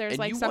 You know, there's and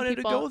like you some wanted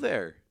people to go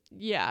there.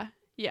 Yeah.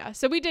 Yeah.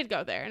 So we did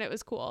go there and it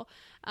was cool.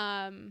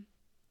 And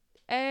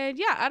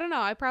yeah, I don't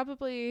know. I don't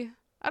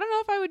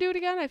know if I would do it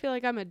again. I feel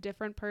like I'm a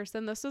different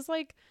person. This was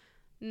like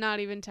not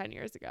even 10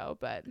 years ago,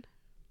 but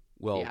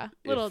well, yeah,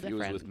 a little if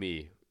different. It was with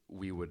me,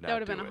 we would not That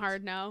would have do been it. a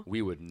hard no.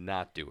 We would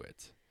not do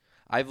it.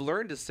 I've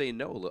learned to say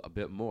no a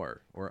bit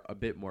more or a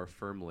bit more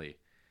firmly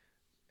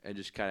and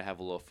just kind of have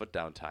a little foot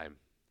down time.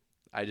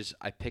 I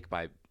pick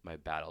my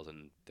battles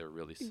and they're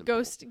really simple.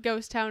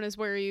 Ghost town is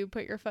where you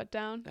put your foot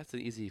down. That's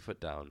an easy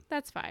foot down.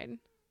 That's fine.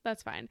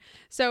 That's fine.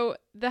 So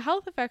the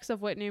health effects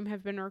of Whitnum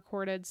have been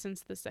recorded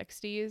since the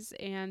 60s.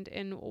 And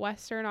in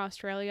Western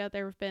Australia,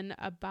 there have been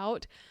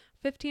about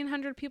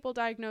 1,500 people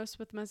diagnosed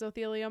with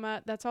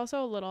mesothelioma. That's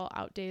also a little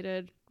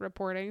outdated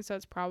reporting, so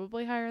it's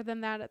probably higher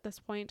than that at this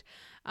point.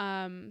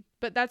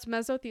 But that's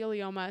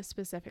mesothelioma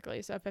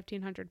specifically, so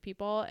 1,500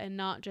 people, and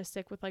not just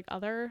sick with like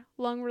other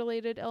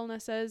lung-related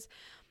illnesses.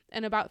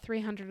 And about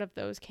 300 of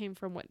those came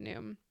from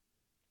Whitnum.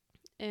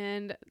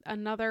 And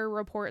another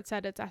report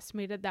said it's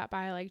estimated that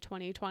by like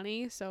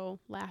 2020, so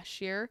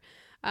last year,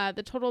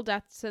 the total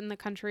deaths in the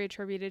country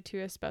attributed to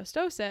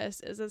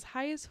asbestosis is as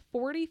high as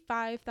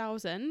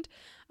 45,000,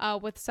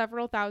 with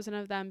several thousand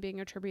of them being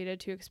attributed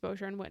to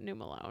exposure in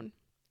Whitnum alone,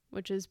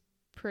 which is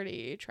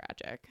pretty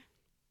tragic.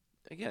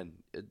 Again,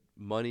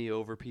 money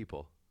over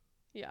people.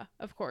 Yeah,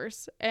 of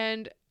course.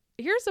 And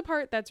here's the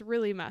part that's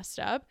really messed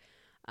up.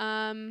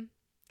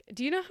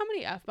 Do you know how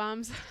many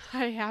F-bombs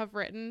I have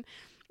written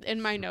in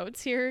my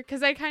notes here?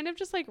 Because I kind of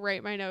just like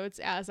write my notes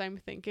as I'm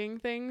thinking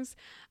things.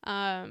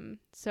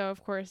 So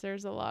of course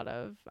there's a lot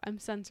of, I'm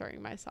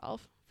censoring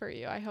myself for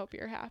you. I hope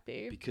you're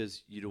happy.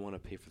 Because you don't want to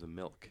pay for the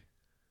milk.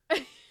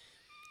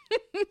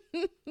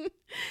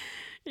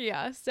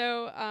 Yeah.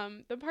 So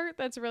the part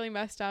that's really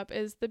messed up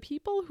is the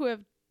people who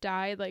have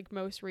died like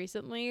most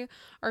recently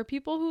are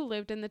people who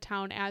lived in the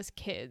town as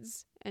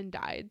kids and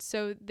died.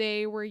 So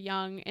they were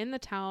young in the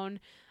town,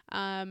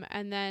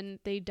 and then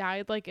they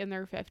died like in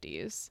their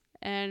 50s.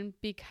 And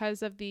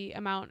because of the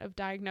amount of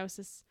the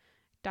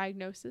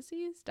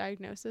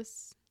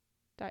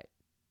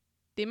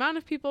amount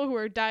of people who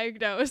were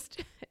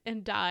diagnosed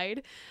and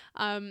died,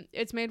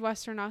 it's made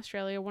Western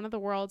Australia one of the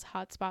world's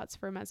hotspots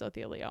for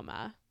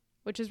mesothelioma,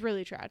 which is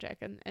really tragic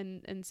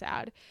and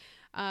sad.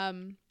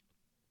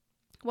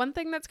 One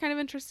thing that's kind of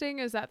interesting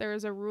is that there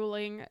was a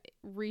ruling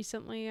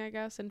recently, I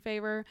guess, in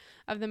favor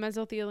of the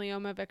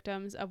mesothelioma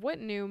victims of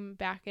Wittenoom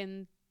back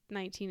in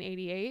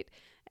 1988.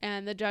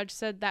 And the judge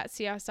said that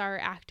CSR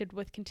acted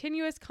with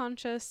continuous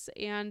conscious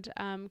and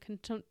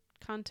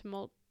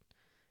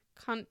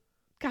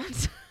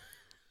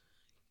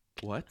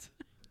What?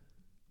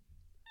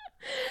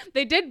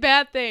 They did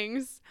bad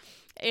things,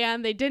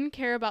 and they didn't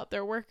care about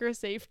their worker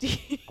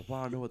safety. I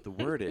want to know what the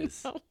word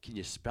is. No. Can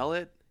you spell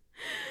it?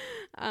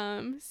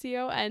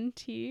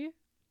 CONTUMELIOUS.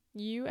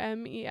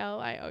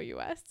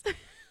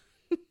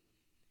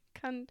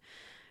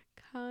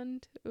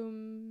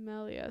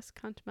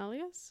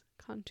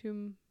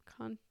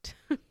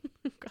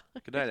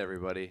 Good night,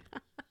 everybody.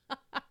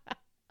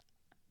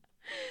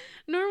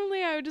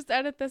 Normally I would just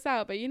edit this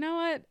out, but you know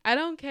what? I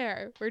don't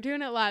care. We're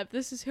doing it live.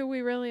 This is who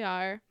we really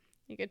are.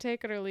 You can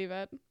take it or leave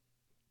it.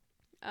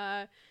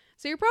 So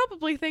you're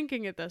probably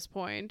thinking at this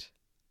point,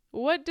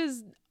 what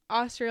does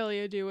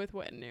Australia do with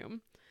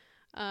Wittenoom?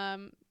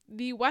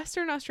 The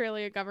Western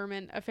Australia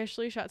government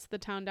officially shuts the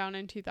town down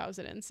in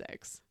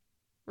 2006,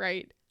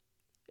 right?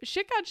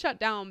 Shit got shut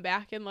down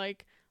back in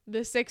like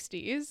the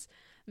 60s.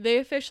 They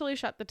officially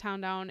shut the town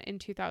down in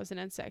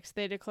 2006.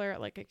 They declare it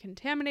like a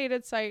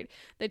contaminated site.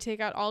 They take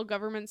out all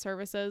government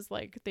services,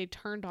 like they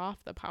turned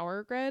off the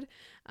power grid,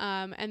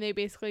 and they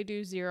basically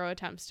do zero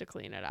attempts to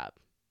clean it up.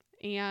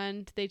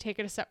 And they take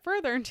it a step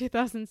further in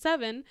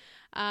 2007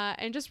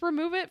 and just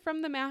remove it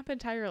from the map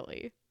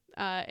entirely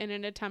in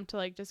an attempt to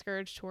like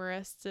discourage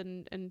tourists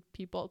and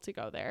people to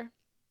go there.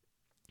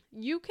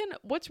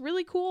 What's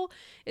really cool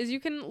is you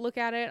can look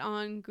at it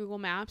on Google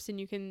Maps and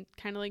you can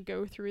kind of like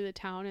go through the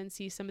town and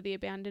see some of the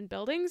abandoned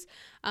buildings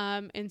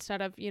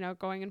instead of,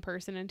 going in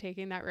person and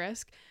taking that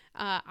risk.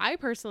 I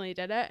personally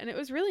did it and it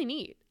was really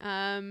neat.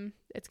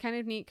 It's kind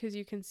of neat because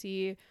you can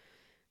see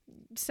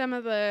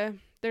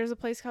there's a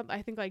place called,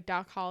 I think, like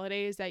Doc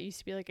Holidays that used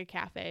to be like a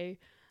cafe.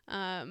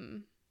 I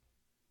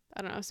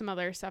don't know, some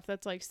other stuff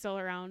that's like still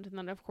around. And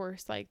then of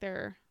course, like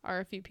there are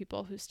a few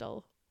people who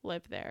still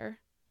live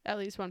there. At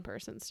least one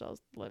person still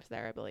lives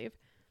there, I believe.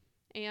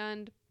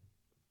 And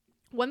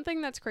one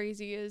thing that's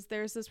crazy is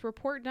there's this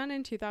report done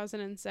in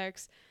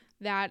 2006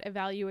 that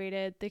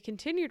evaluated the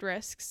continued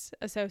risks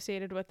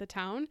associated with the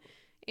town.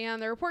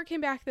 And the report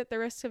came back that the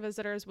risk to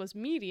visitors was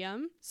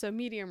medium. So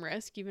medium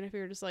risk, even if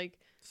you're just like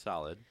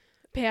solid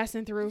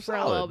passing through for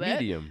a little bit.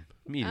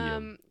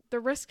 Medium. The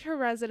risk to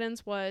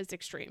residents was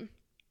extreme.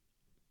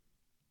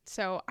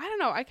 So I don't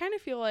know. I kind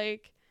of feel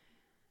like,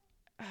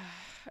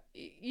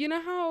 you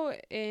know how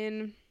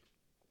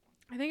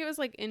I think it was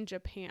like in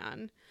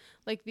Japan,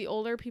 like the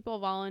older people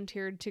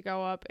volunteered to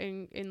go up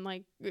and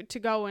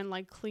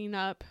clean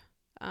up,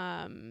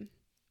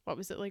 what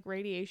was it, like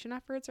radiation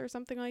efforts or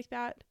something like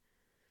that?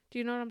 Do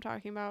you know what I'm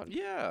talking about?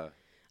 Yeah.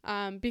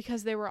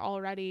 Because they were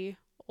already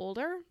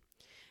older.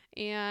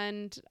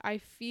 And I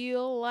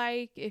feel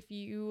like if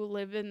you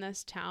live in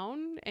this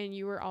town and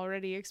you were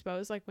already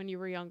exposed, like when you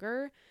were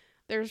younger,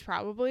 there's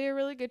probably a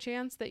really good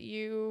chance that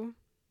you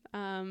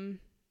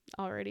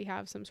already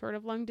have some sort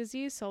of lung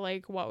disease. So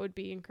like what would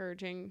be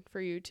encouraging for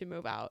you to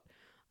move out?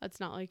 It's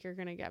not like you're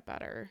going to get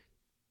better.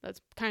 That's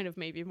kind of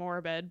maybe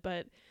morbid,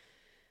 but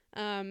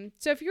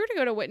so if you were to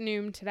go to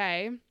Wittenoom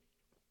today,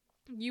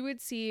 you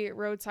would see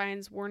road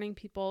signs warning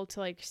people to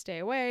like stay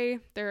away.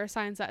 There are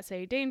signs that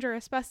say danger,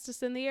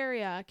 asbestos in the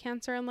area,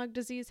 cancer and lung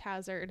disease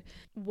hazard.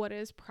 What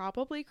is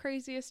probably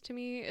craziest to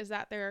me is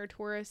that there are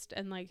tourists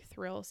and like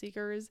thrill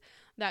seekers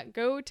that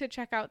go to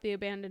check out the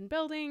abandoned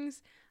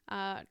buildings,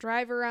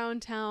 drive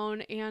around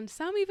town, and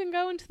some even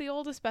go into the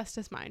old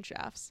asbestos mine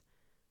shafts.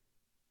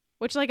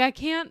 Which like I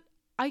can't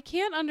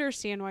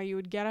understand why you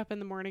would get up in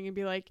the morning and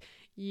be like,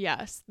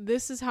 yes,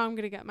 this is how I'm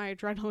going to get my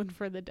adrenaline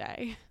for the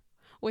day.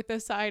 With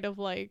a side of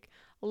like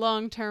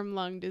long-term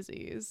lung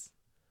disease.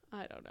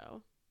 I don't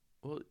know.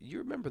 Well, you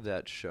remember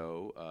that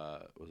show,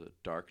 was it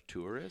Dark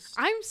Tourist?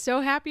 I'm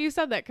so happy you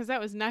said that because that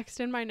was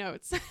next in my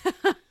notes.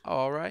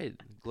 All right.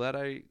 Glad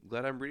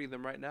I'm reading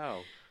them right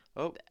now.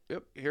 Oh,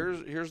 yep.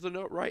 Here's the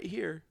note right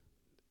here.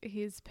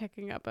 He's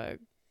picking up a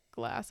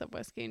glass of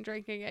whiskey and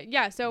drinking it.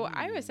 Yeah, so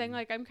I was saying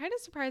like I'm kind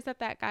of surprised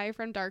that guy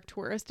from Dark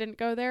Tourist didn't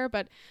go there,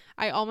 but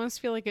I almost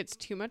feel like it's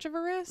too much of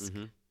a risk.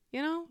 Mm-hmm.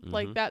 You know? Mm-hmm.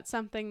 Like that's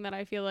something that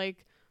I feel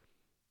like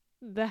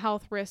the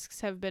health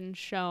risks have been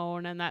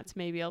shown, and that's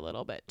maybe a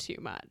little bit too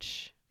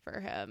much for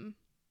him,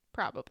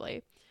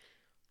 probably.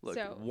 Look,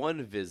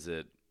 one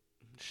visit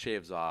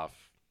shaves off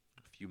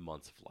a few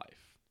months of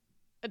life.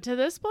 To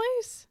this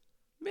place?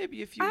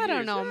 Maybe a few years. I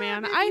don't know,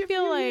 man. I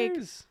feel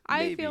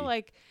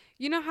like,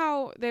 you know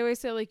how they always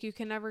say, like, you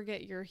can never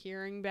get your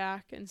hearing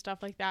back and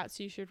stuff like that,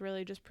 so you should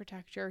really just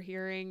protect your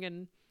hearing,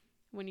 and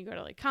when you go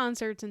to, like,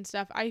 concerts and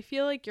stuff, I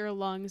feel like your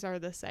lungs are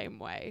the same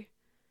way.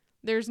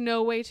 There's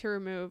no way to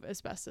remove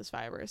asbestos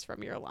fibers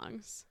from your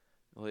lungs.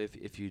 Well,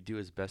 if you do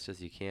as best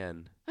as you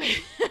can,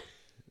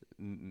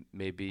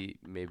 maybe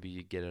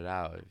you get it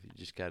out. If you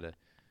just gotta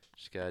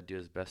do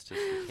as best as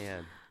you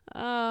can.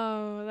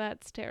 Oh,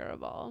 that's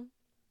terrible.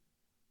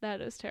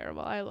 That is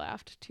terrible. I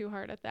laughed too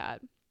hard at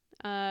that.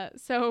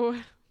 So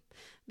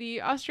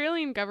the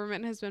Australian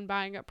government has been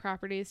buying up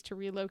properties to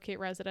relocate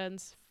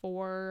residents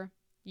for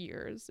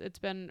years. It's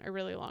been a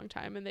really long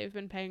time, and they've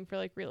been paying for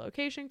like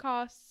relocation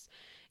costs.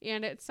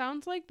 And it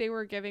sounds like they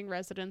were giving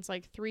residents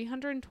like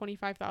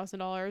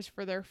 $325,000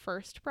 for their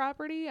first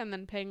property, and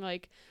then paying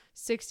like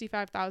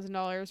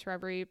 $65,000 for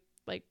every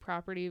like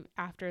property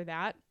after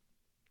that.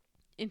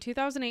 In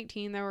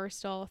 2018, there were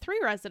still 3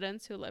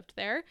 residents who lived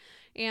there,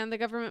 and the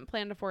government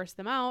planned to force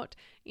them out.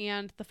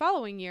 And the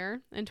following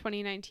year, in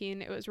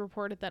 2019, it was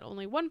reported that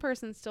only 1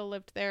 person still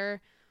lived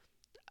there.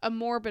 A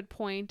morbid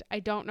point. I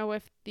don't know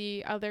if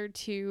the other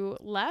 2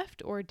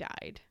 left or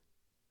died.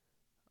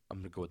 I'm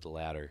going to go with the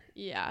latter.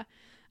 Yeah.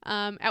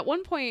 At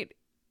one point,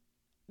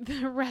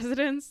 the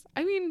residents,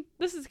 I mean,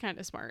 this is kind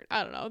of smart.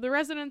 I don't know. The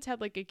residents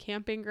had like a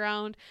camping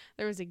ground.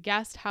 There was a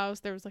guest house.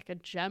 There was like a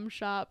gem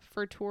shop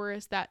for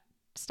tourists that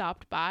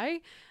stopped by.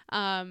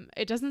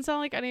 It doesn't sound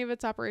like any of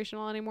it's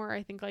operational anymore.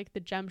 I think like the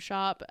gem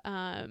shop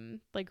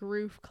like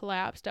roof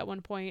collapsed at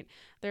one point.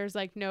 There's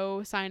like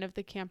no sign of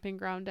the camping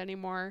ground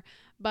anymore,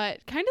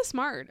 but kind of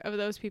smart of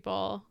those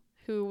people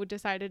who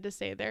decided to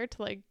stay there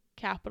to like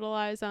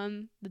capitalize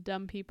on the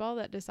dumb people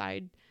that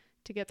decide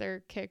to get their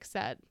kicks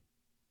at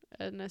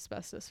an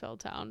asbestos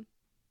filled town.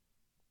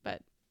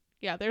 But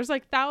yeah, there's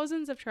like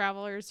thousands of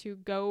travelers who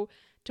go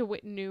to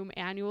Wittenoom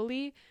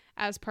annually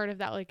as part of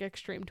that like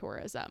extreme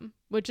tourism,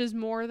 which is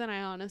more than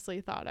I honestly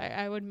thought.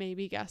 I would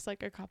maybe guess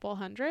like a couple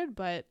hundred,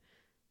 but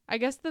I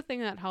guess the thing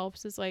that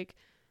helps is like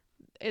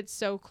it's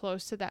so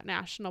close to that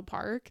national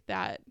park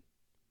that,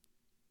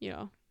 you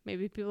know,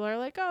 maybe people are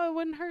like, oh, it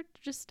wouldn't hurt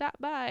to just stop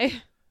by.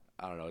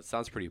 I don't know. It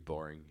sounds pretty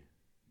boring.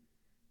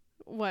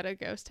 What, a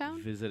ghost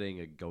town?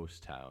 Visiting a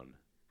ghost town.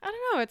 I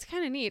don't know. It's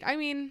kind of neat. I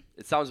mean,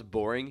 it sounds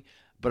boring,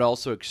 but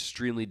also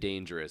extremely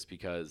dangerous,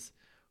 because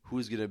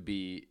who's going to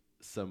be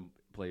some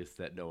place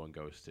that no one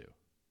goes to?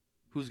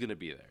 Who's going to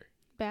be there?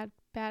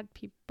 Bad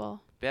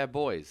people. Bad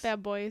boys.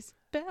 Bad boys.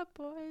 Bad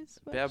boys.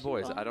 Bad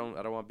boys. I don't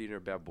want to be near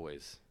bad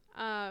boys.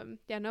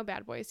 Yeah, no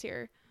bad boys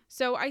here.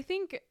 So I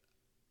think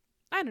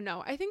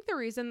the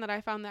reason that I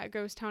found that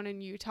ghost town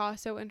in Utah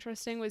so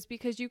interesting was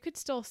because you could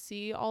still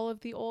see all of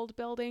the old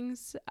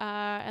buildings,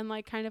 and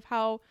like kind of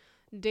how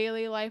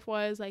daily life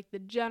was. Like the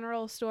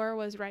general store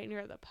was right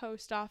near the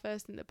post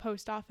office, and the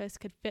post office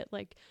could fit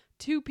like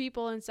 2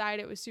 people inside.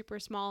 It was super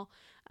small.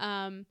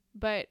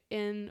 But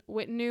in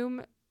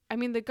Wittenoom, I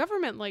mean, the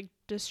government like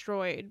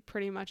destroyed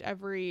pretty much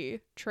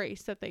every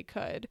trace that they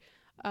could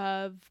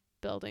of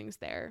buildings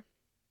there.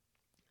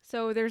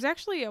 So there's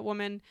actually a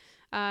woman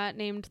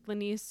named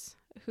Lenice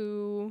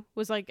who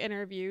was like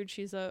interviewed.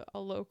 She's a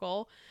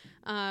local.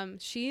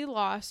 She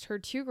lost her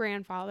 2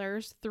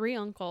 grandfathers, 3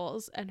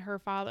 uncles, and her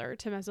father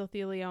to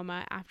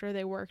mesothelioma after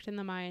they worked in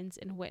the mines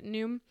in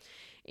Wittenoom.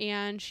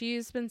 And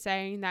she's been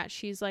saying that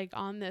she's like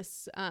on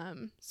this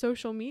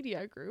social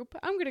media group.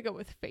 I'm going to go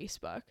with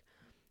Facebook.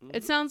 Mm-hmm.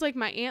 It sounds like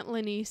my Aunt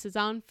Lenice is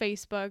on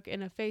Facebook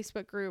in a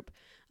Facebook group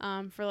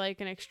for like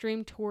an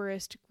extreme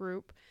tourist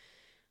group.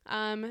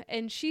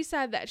 And she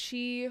said that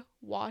she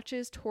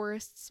watches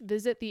tourists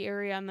visit the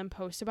area and then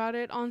post about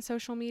it on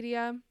social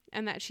media,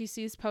 and that she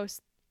sees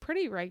posts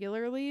pretty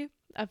regularly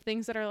of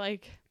things that are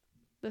like,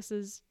 this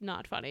is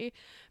not funny.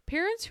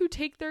 Parents who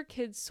take their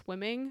kids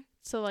swimming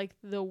to like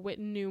the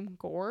Wittenoom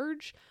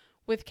Gorge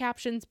with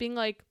captions being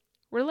like,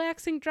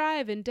 relaxing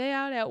drive and day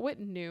out at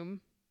Wittenoom.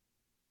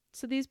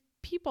 So these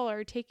people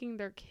are taking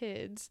their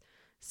kids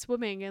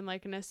swimming in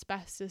like an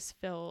asbestos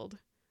filled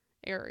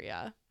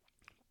area.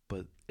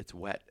 But it's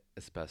wet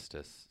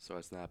asbestos, so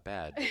it's not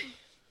bad.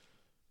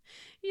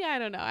 Yeah, I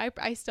don't know.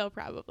 I still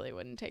probably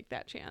wouldn't take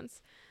that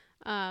chance.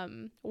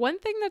 One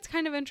thing that's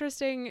kind of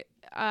interesting,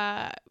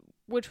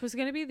 which was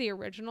going to be the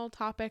original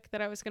topic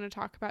that I was going to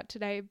talk about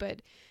today,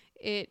 but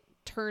it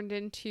turned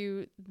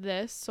into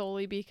this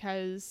solely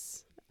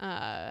because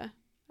I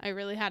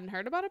really hadn't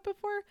heard about it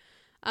before.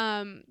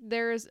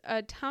 There's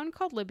a town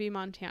called Libby,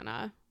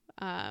 Montana,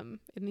 in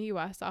the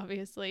U.S.,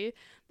 obviously,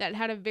 that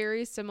had a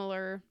very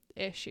similar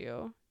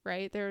issue.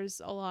 Right?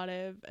 There's a lot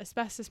of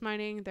asbestos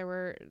mining. There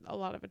were a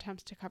lot of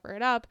attempts to cover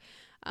it up.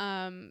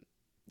 And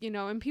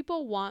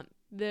people want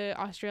the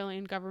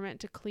Australian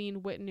government to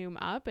clean Wittenoom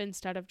up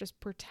instead of just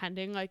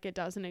pretending like it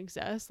doesn't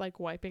exist, like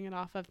wiping it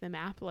off of the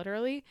map,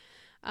 literally.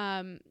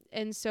 And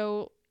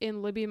so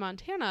in Libby,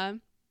 Montana,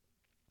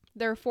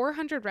 there are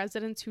 400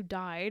 residents who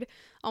died.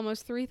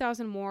 Almost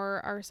 3,000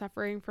 more are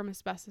suffering from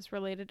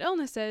asbestos-related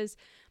illnesses,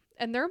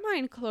 and their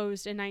mine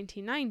closed in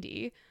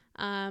 1990.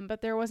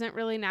 But there wasn't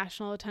really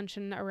national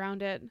attention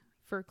around it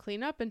for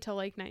cleanup until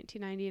like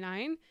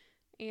 1999.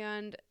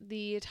 And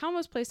the town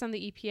was placed on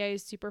the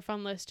EPA's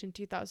Superfund list in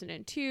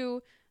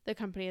 2002. The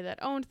company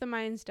that owned the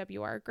mines,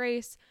 W.R.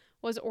 Grace,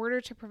 was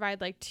ordered to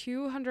provide like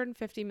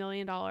 $250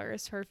 million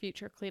for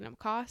future cleanup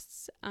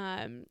costs.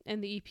 And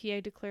the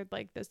EPA declared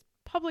like this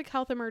public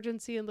health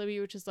emergency in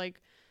Libya, which is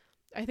like,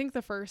 I think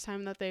the first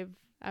time that they've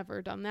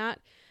ever done that.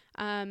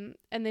 And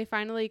they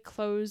finally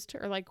closed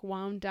or like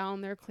wound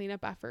down their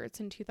cleanup efforts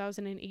in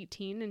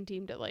 2018 and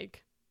deemed it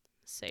like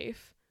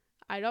safe.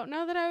 I don't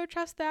know that I would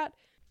trust that,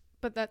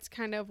 but that's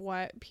kind of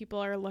what people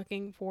are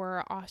looking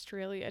for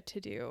Australia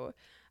to do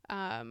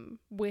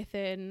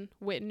within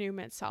Wittenoom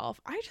itself.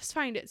 I just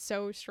find it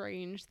so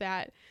strange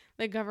that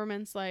the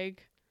government's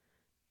like,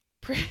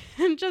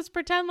 just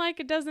pretend like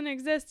it doesn't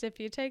exist. If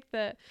you take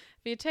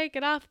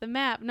it off the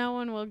map, no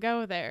one will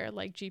go there.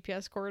 Like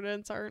GPS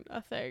coordinates aren't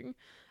a thing.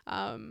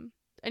 And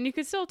you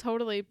could still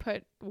totally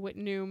put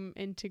Wittenoom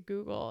into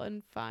Google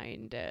and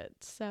find it.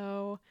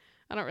 So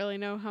I don't really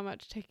know how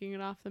much taking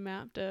it off the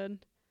map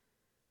did.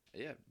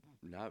 Yeah,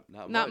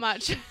 not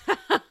much.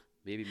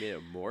 Maybe made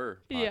it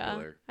more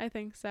popular. Yeah, I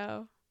think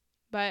so.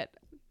 But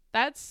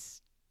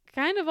that's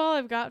kind of all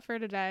I've got for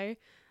today.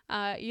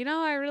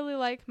 I really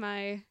like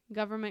my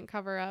government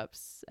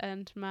cover-ups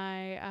and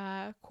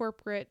my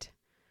corporate,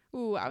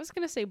 I was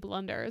going to say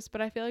blunders,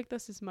 but I feel like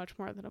this is much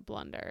more than a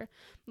blunder.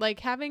 Like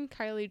having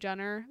Kylie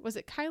Jenner, was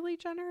it Kylie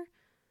Jenner?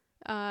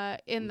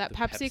 In that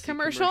Pepsi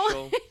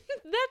commercial?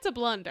 That's a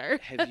blunder.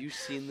 Have you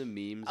seen the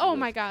memes oh with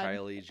my God.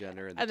 Kylie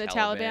Jenner and the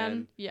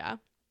Taliban? Yeah.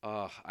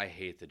 Oh, I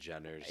hate the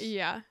Jenners.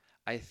 Yeah.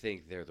 I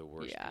think they're the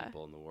worst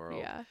people in the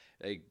world. Yeah.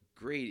 Like,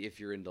 great if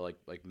you're into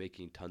like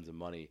making tons of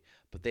money,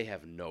 but they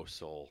have no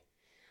soul.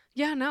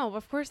 Yeah, no,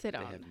 of course they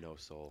don't. They have no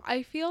soul.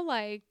 I feel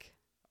like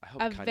I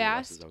hope Kanye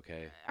West is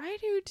okay. I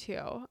do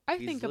too.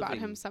 He's think about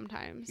him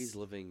sometimes. He's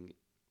living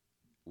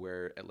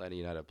where Atlanta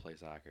United play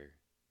soccer.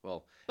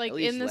 Well, like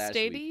in the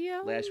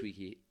stadium.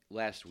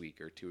 Last week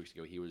or 2 weeks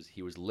ago,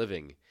 he was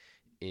living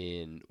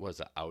in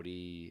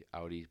Audi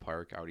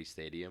Park, Audi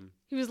Stadium.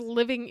 He was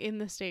living in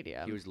the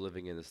stadium. He was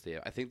living in the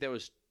stadium. I think that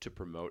was to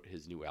promote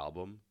his new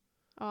album.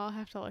 Oh, I'll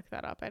have to look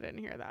that up. I didn't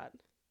hear that.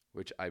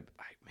 Which I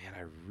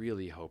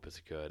really hope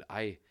is good.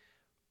 I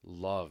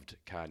loved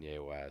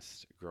Kanye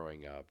West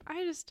growing up.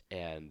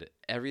 And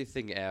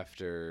everything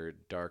after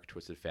Dark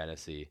Twisted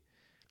Fantasy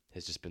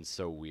has just been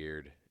so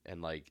weird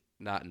and like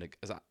not in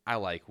I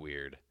like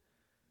weird.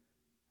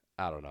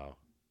 I don't know.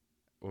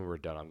 When we're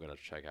done, I'm gonna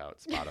check out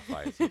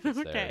Spotify and see if it's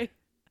okay. there.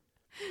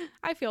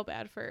 I feel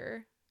bad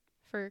for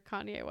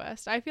Kanye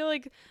West. I feel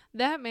like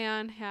that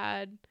man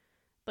had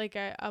like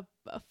a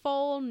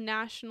full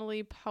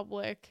nationally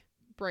public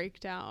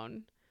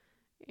breakdown,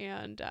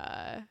 and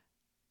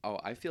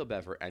I feel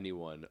bad for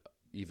anyone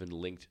even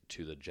linked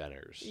to the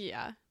Jenners.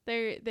 Yeah,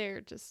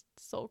 they're just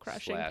soul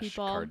crushing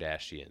people.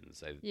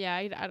 Kardashians.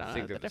 I don't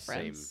know the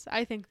difference.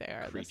 I think they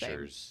are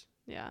creatures.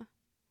 The same.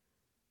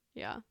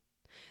 Yeah.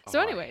 So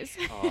anyways.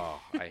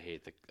 I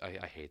hate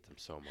them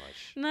so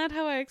much. Not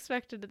how I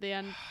expected at the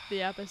end of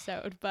the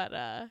episode,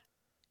 but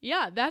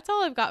yeah, that's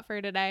all I've got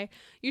for today.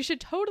 You should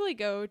totally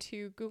go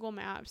to Google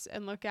Maps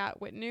and look at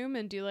Wittenoom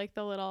and do like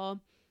the little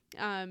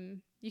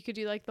you could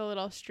do like the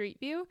little street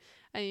view,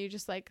 and you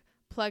just like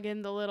plug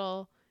in the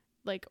little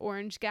like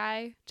orange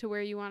guy to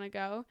where you want to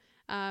go.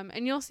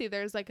 And you'll see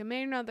there's like a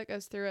main road that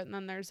goes through it, and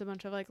then there's a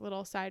bunch of like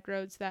little side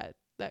roads that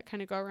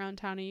kind of go around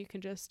town, and you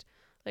can just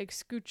like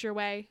scoot your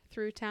way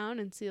through town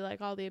and see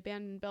like all the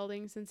abandoned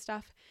buildings and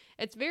stuff.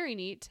 It's very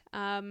neat.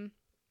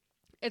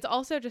 It's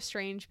also just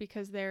strange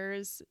because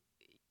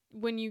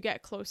when you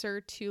get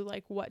closer to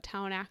like what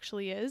town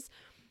actually is,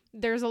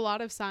 there's a lot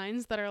of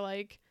signs that are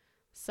like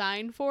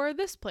sign for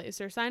this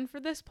place or sign for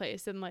this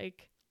place, and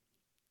like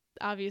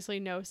obviously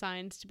no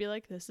signs to be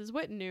like this is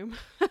Wittenoom.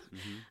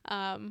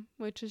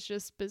 Which is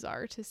just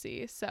bizarre to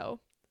see. So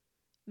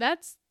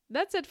that's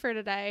it for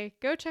today.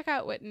 Go check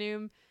out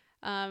Wittenoom.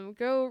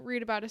 Go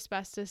read about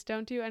asbestos.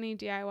 Don't do any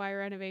DIY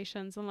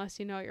renovations unless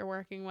you know what you're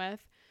working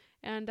with.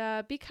 And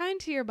be kind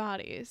to your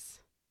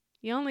bodies.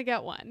 You only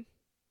get one.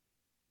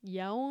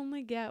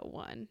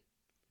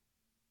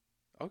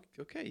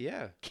 Okay,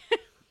 yeah.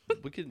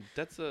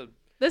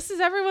 This is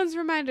everyone's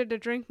reminder to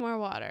drink more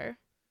water.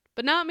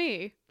 But not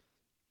me.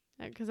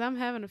 Because I'm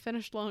having a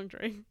finished long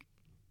drink.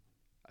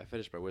 I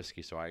finished my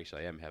whiskey, so I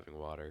am having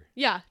water.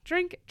 Yeah,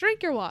 drink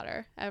your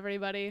water,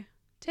 everybody.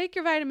 Take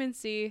your vitamin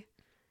C.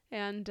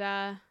 And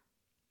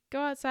go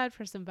outside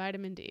for some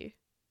vitamin D.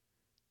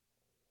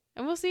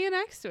 And we'll see you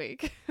next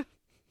week.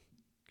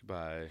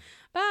 Goodbye.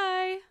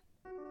 Bye.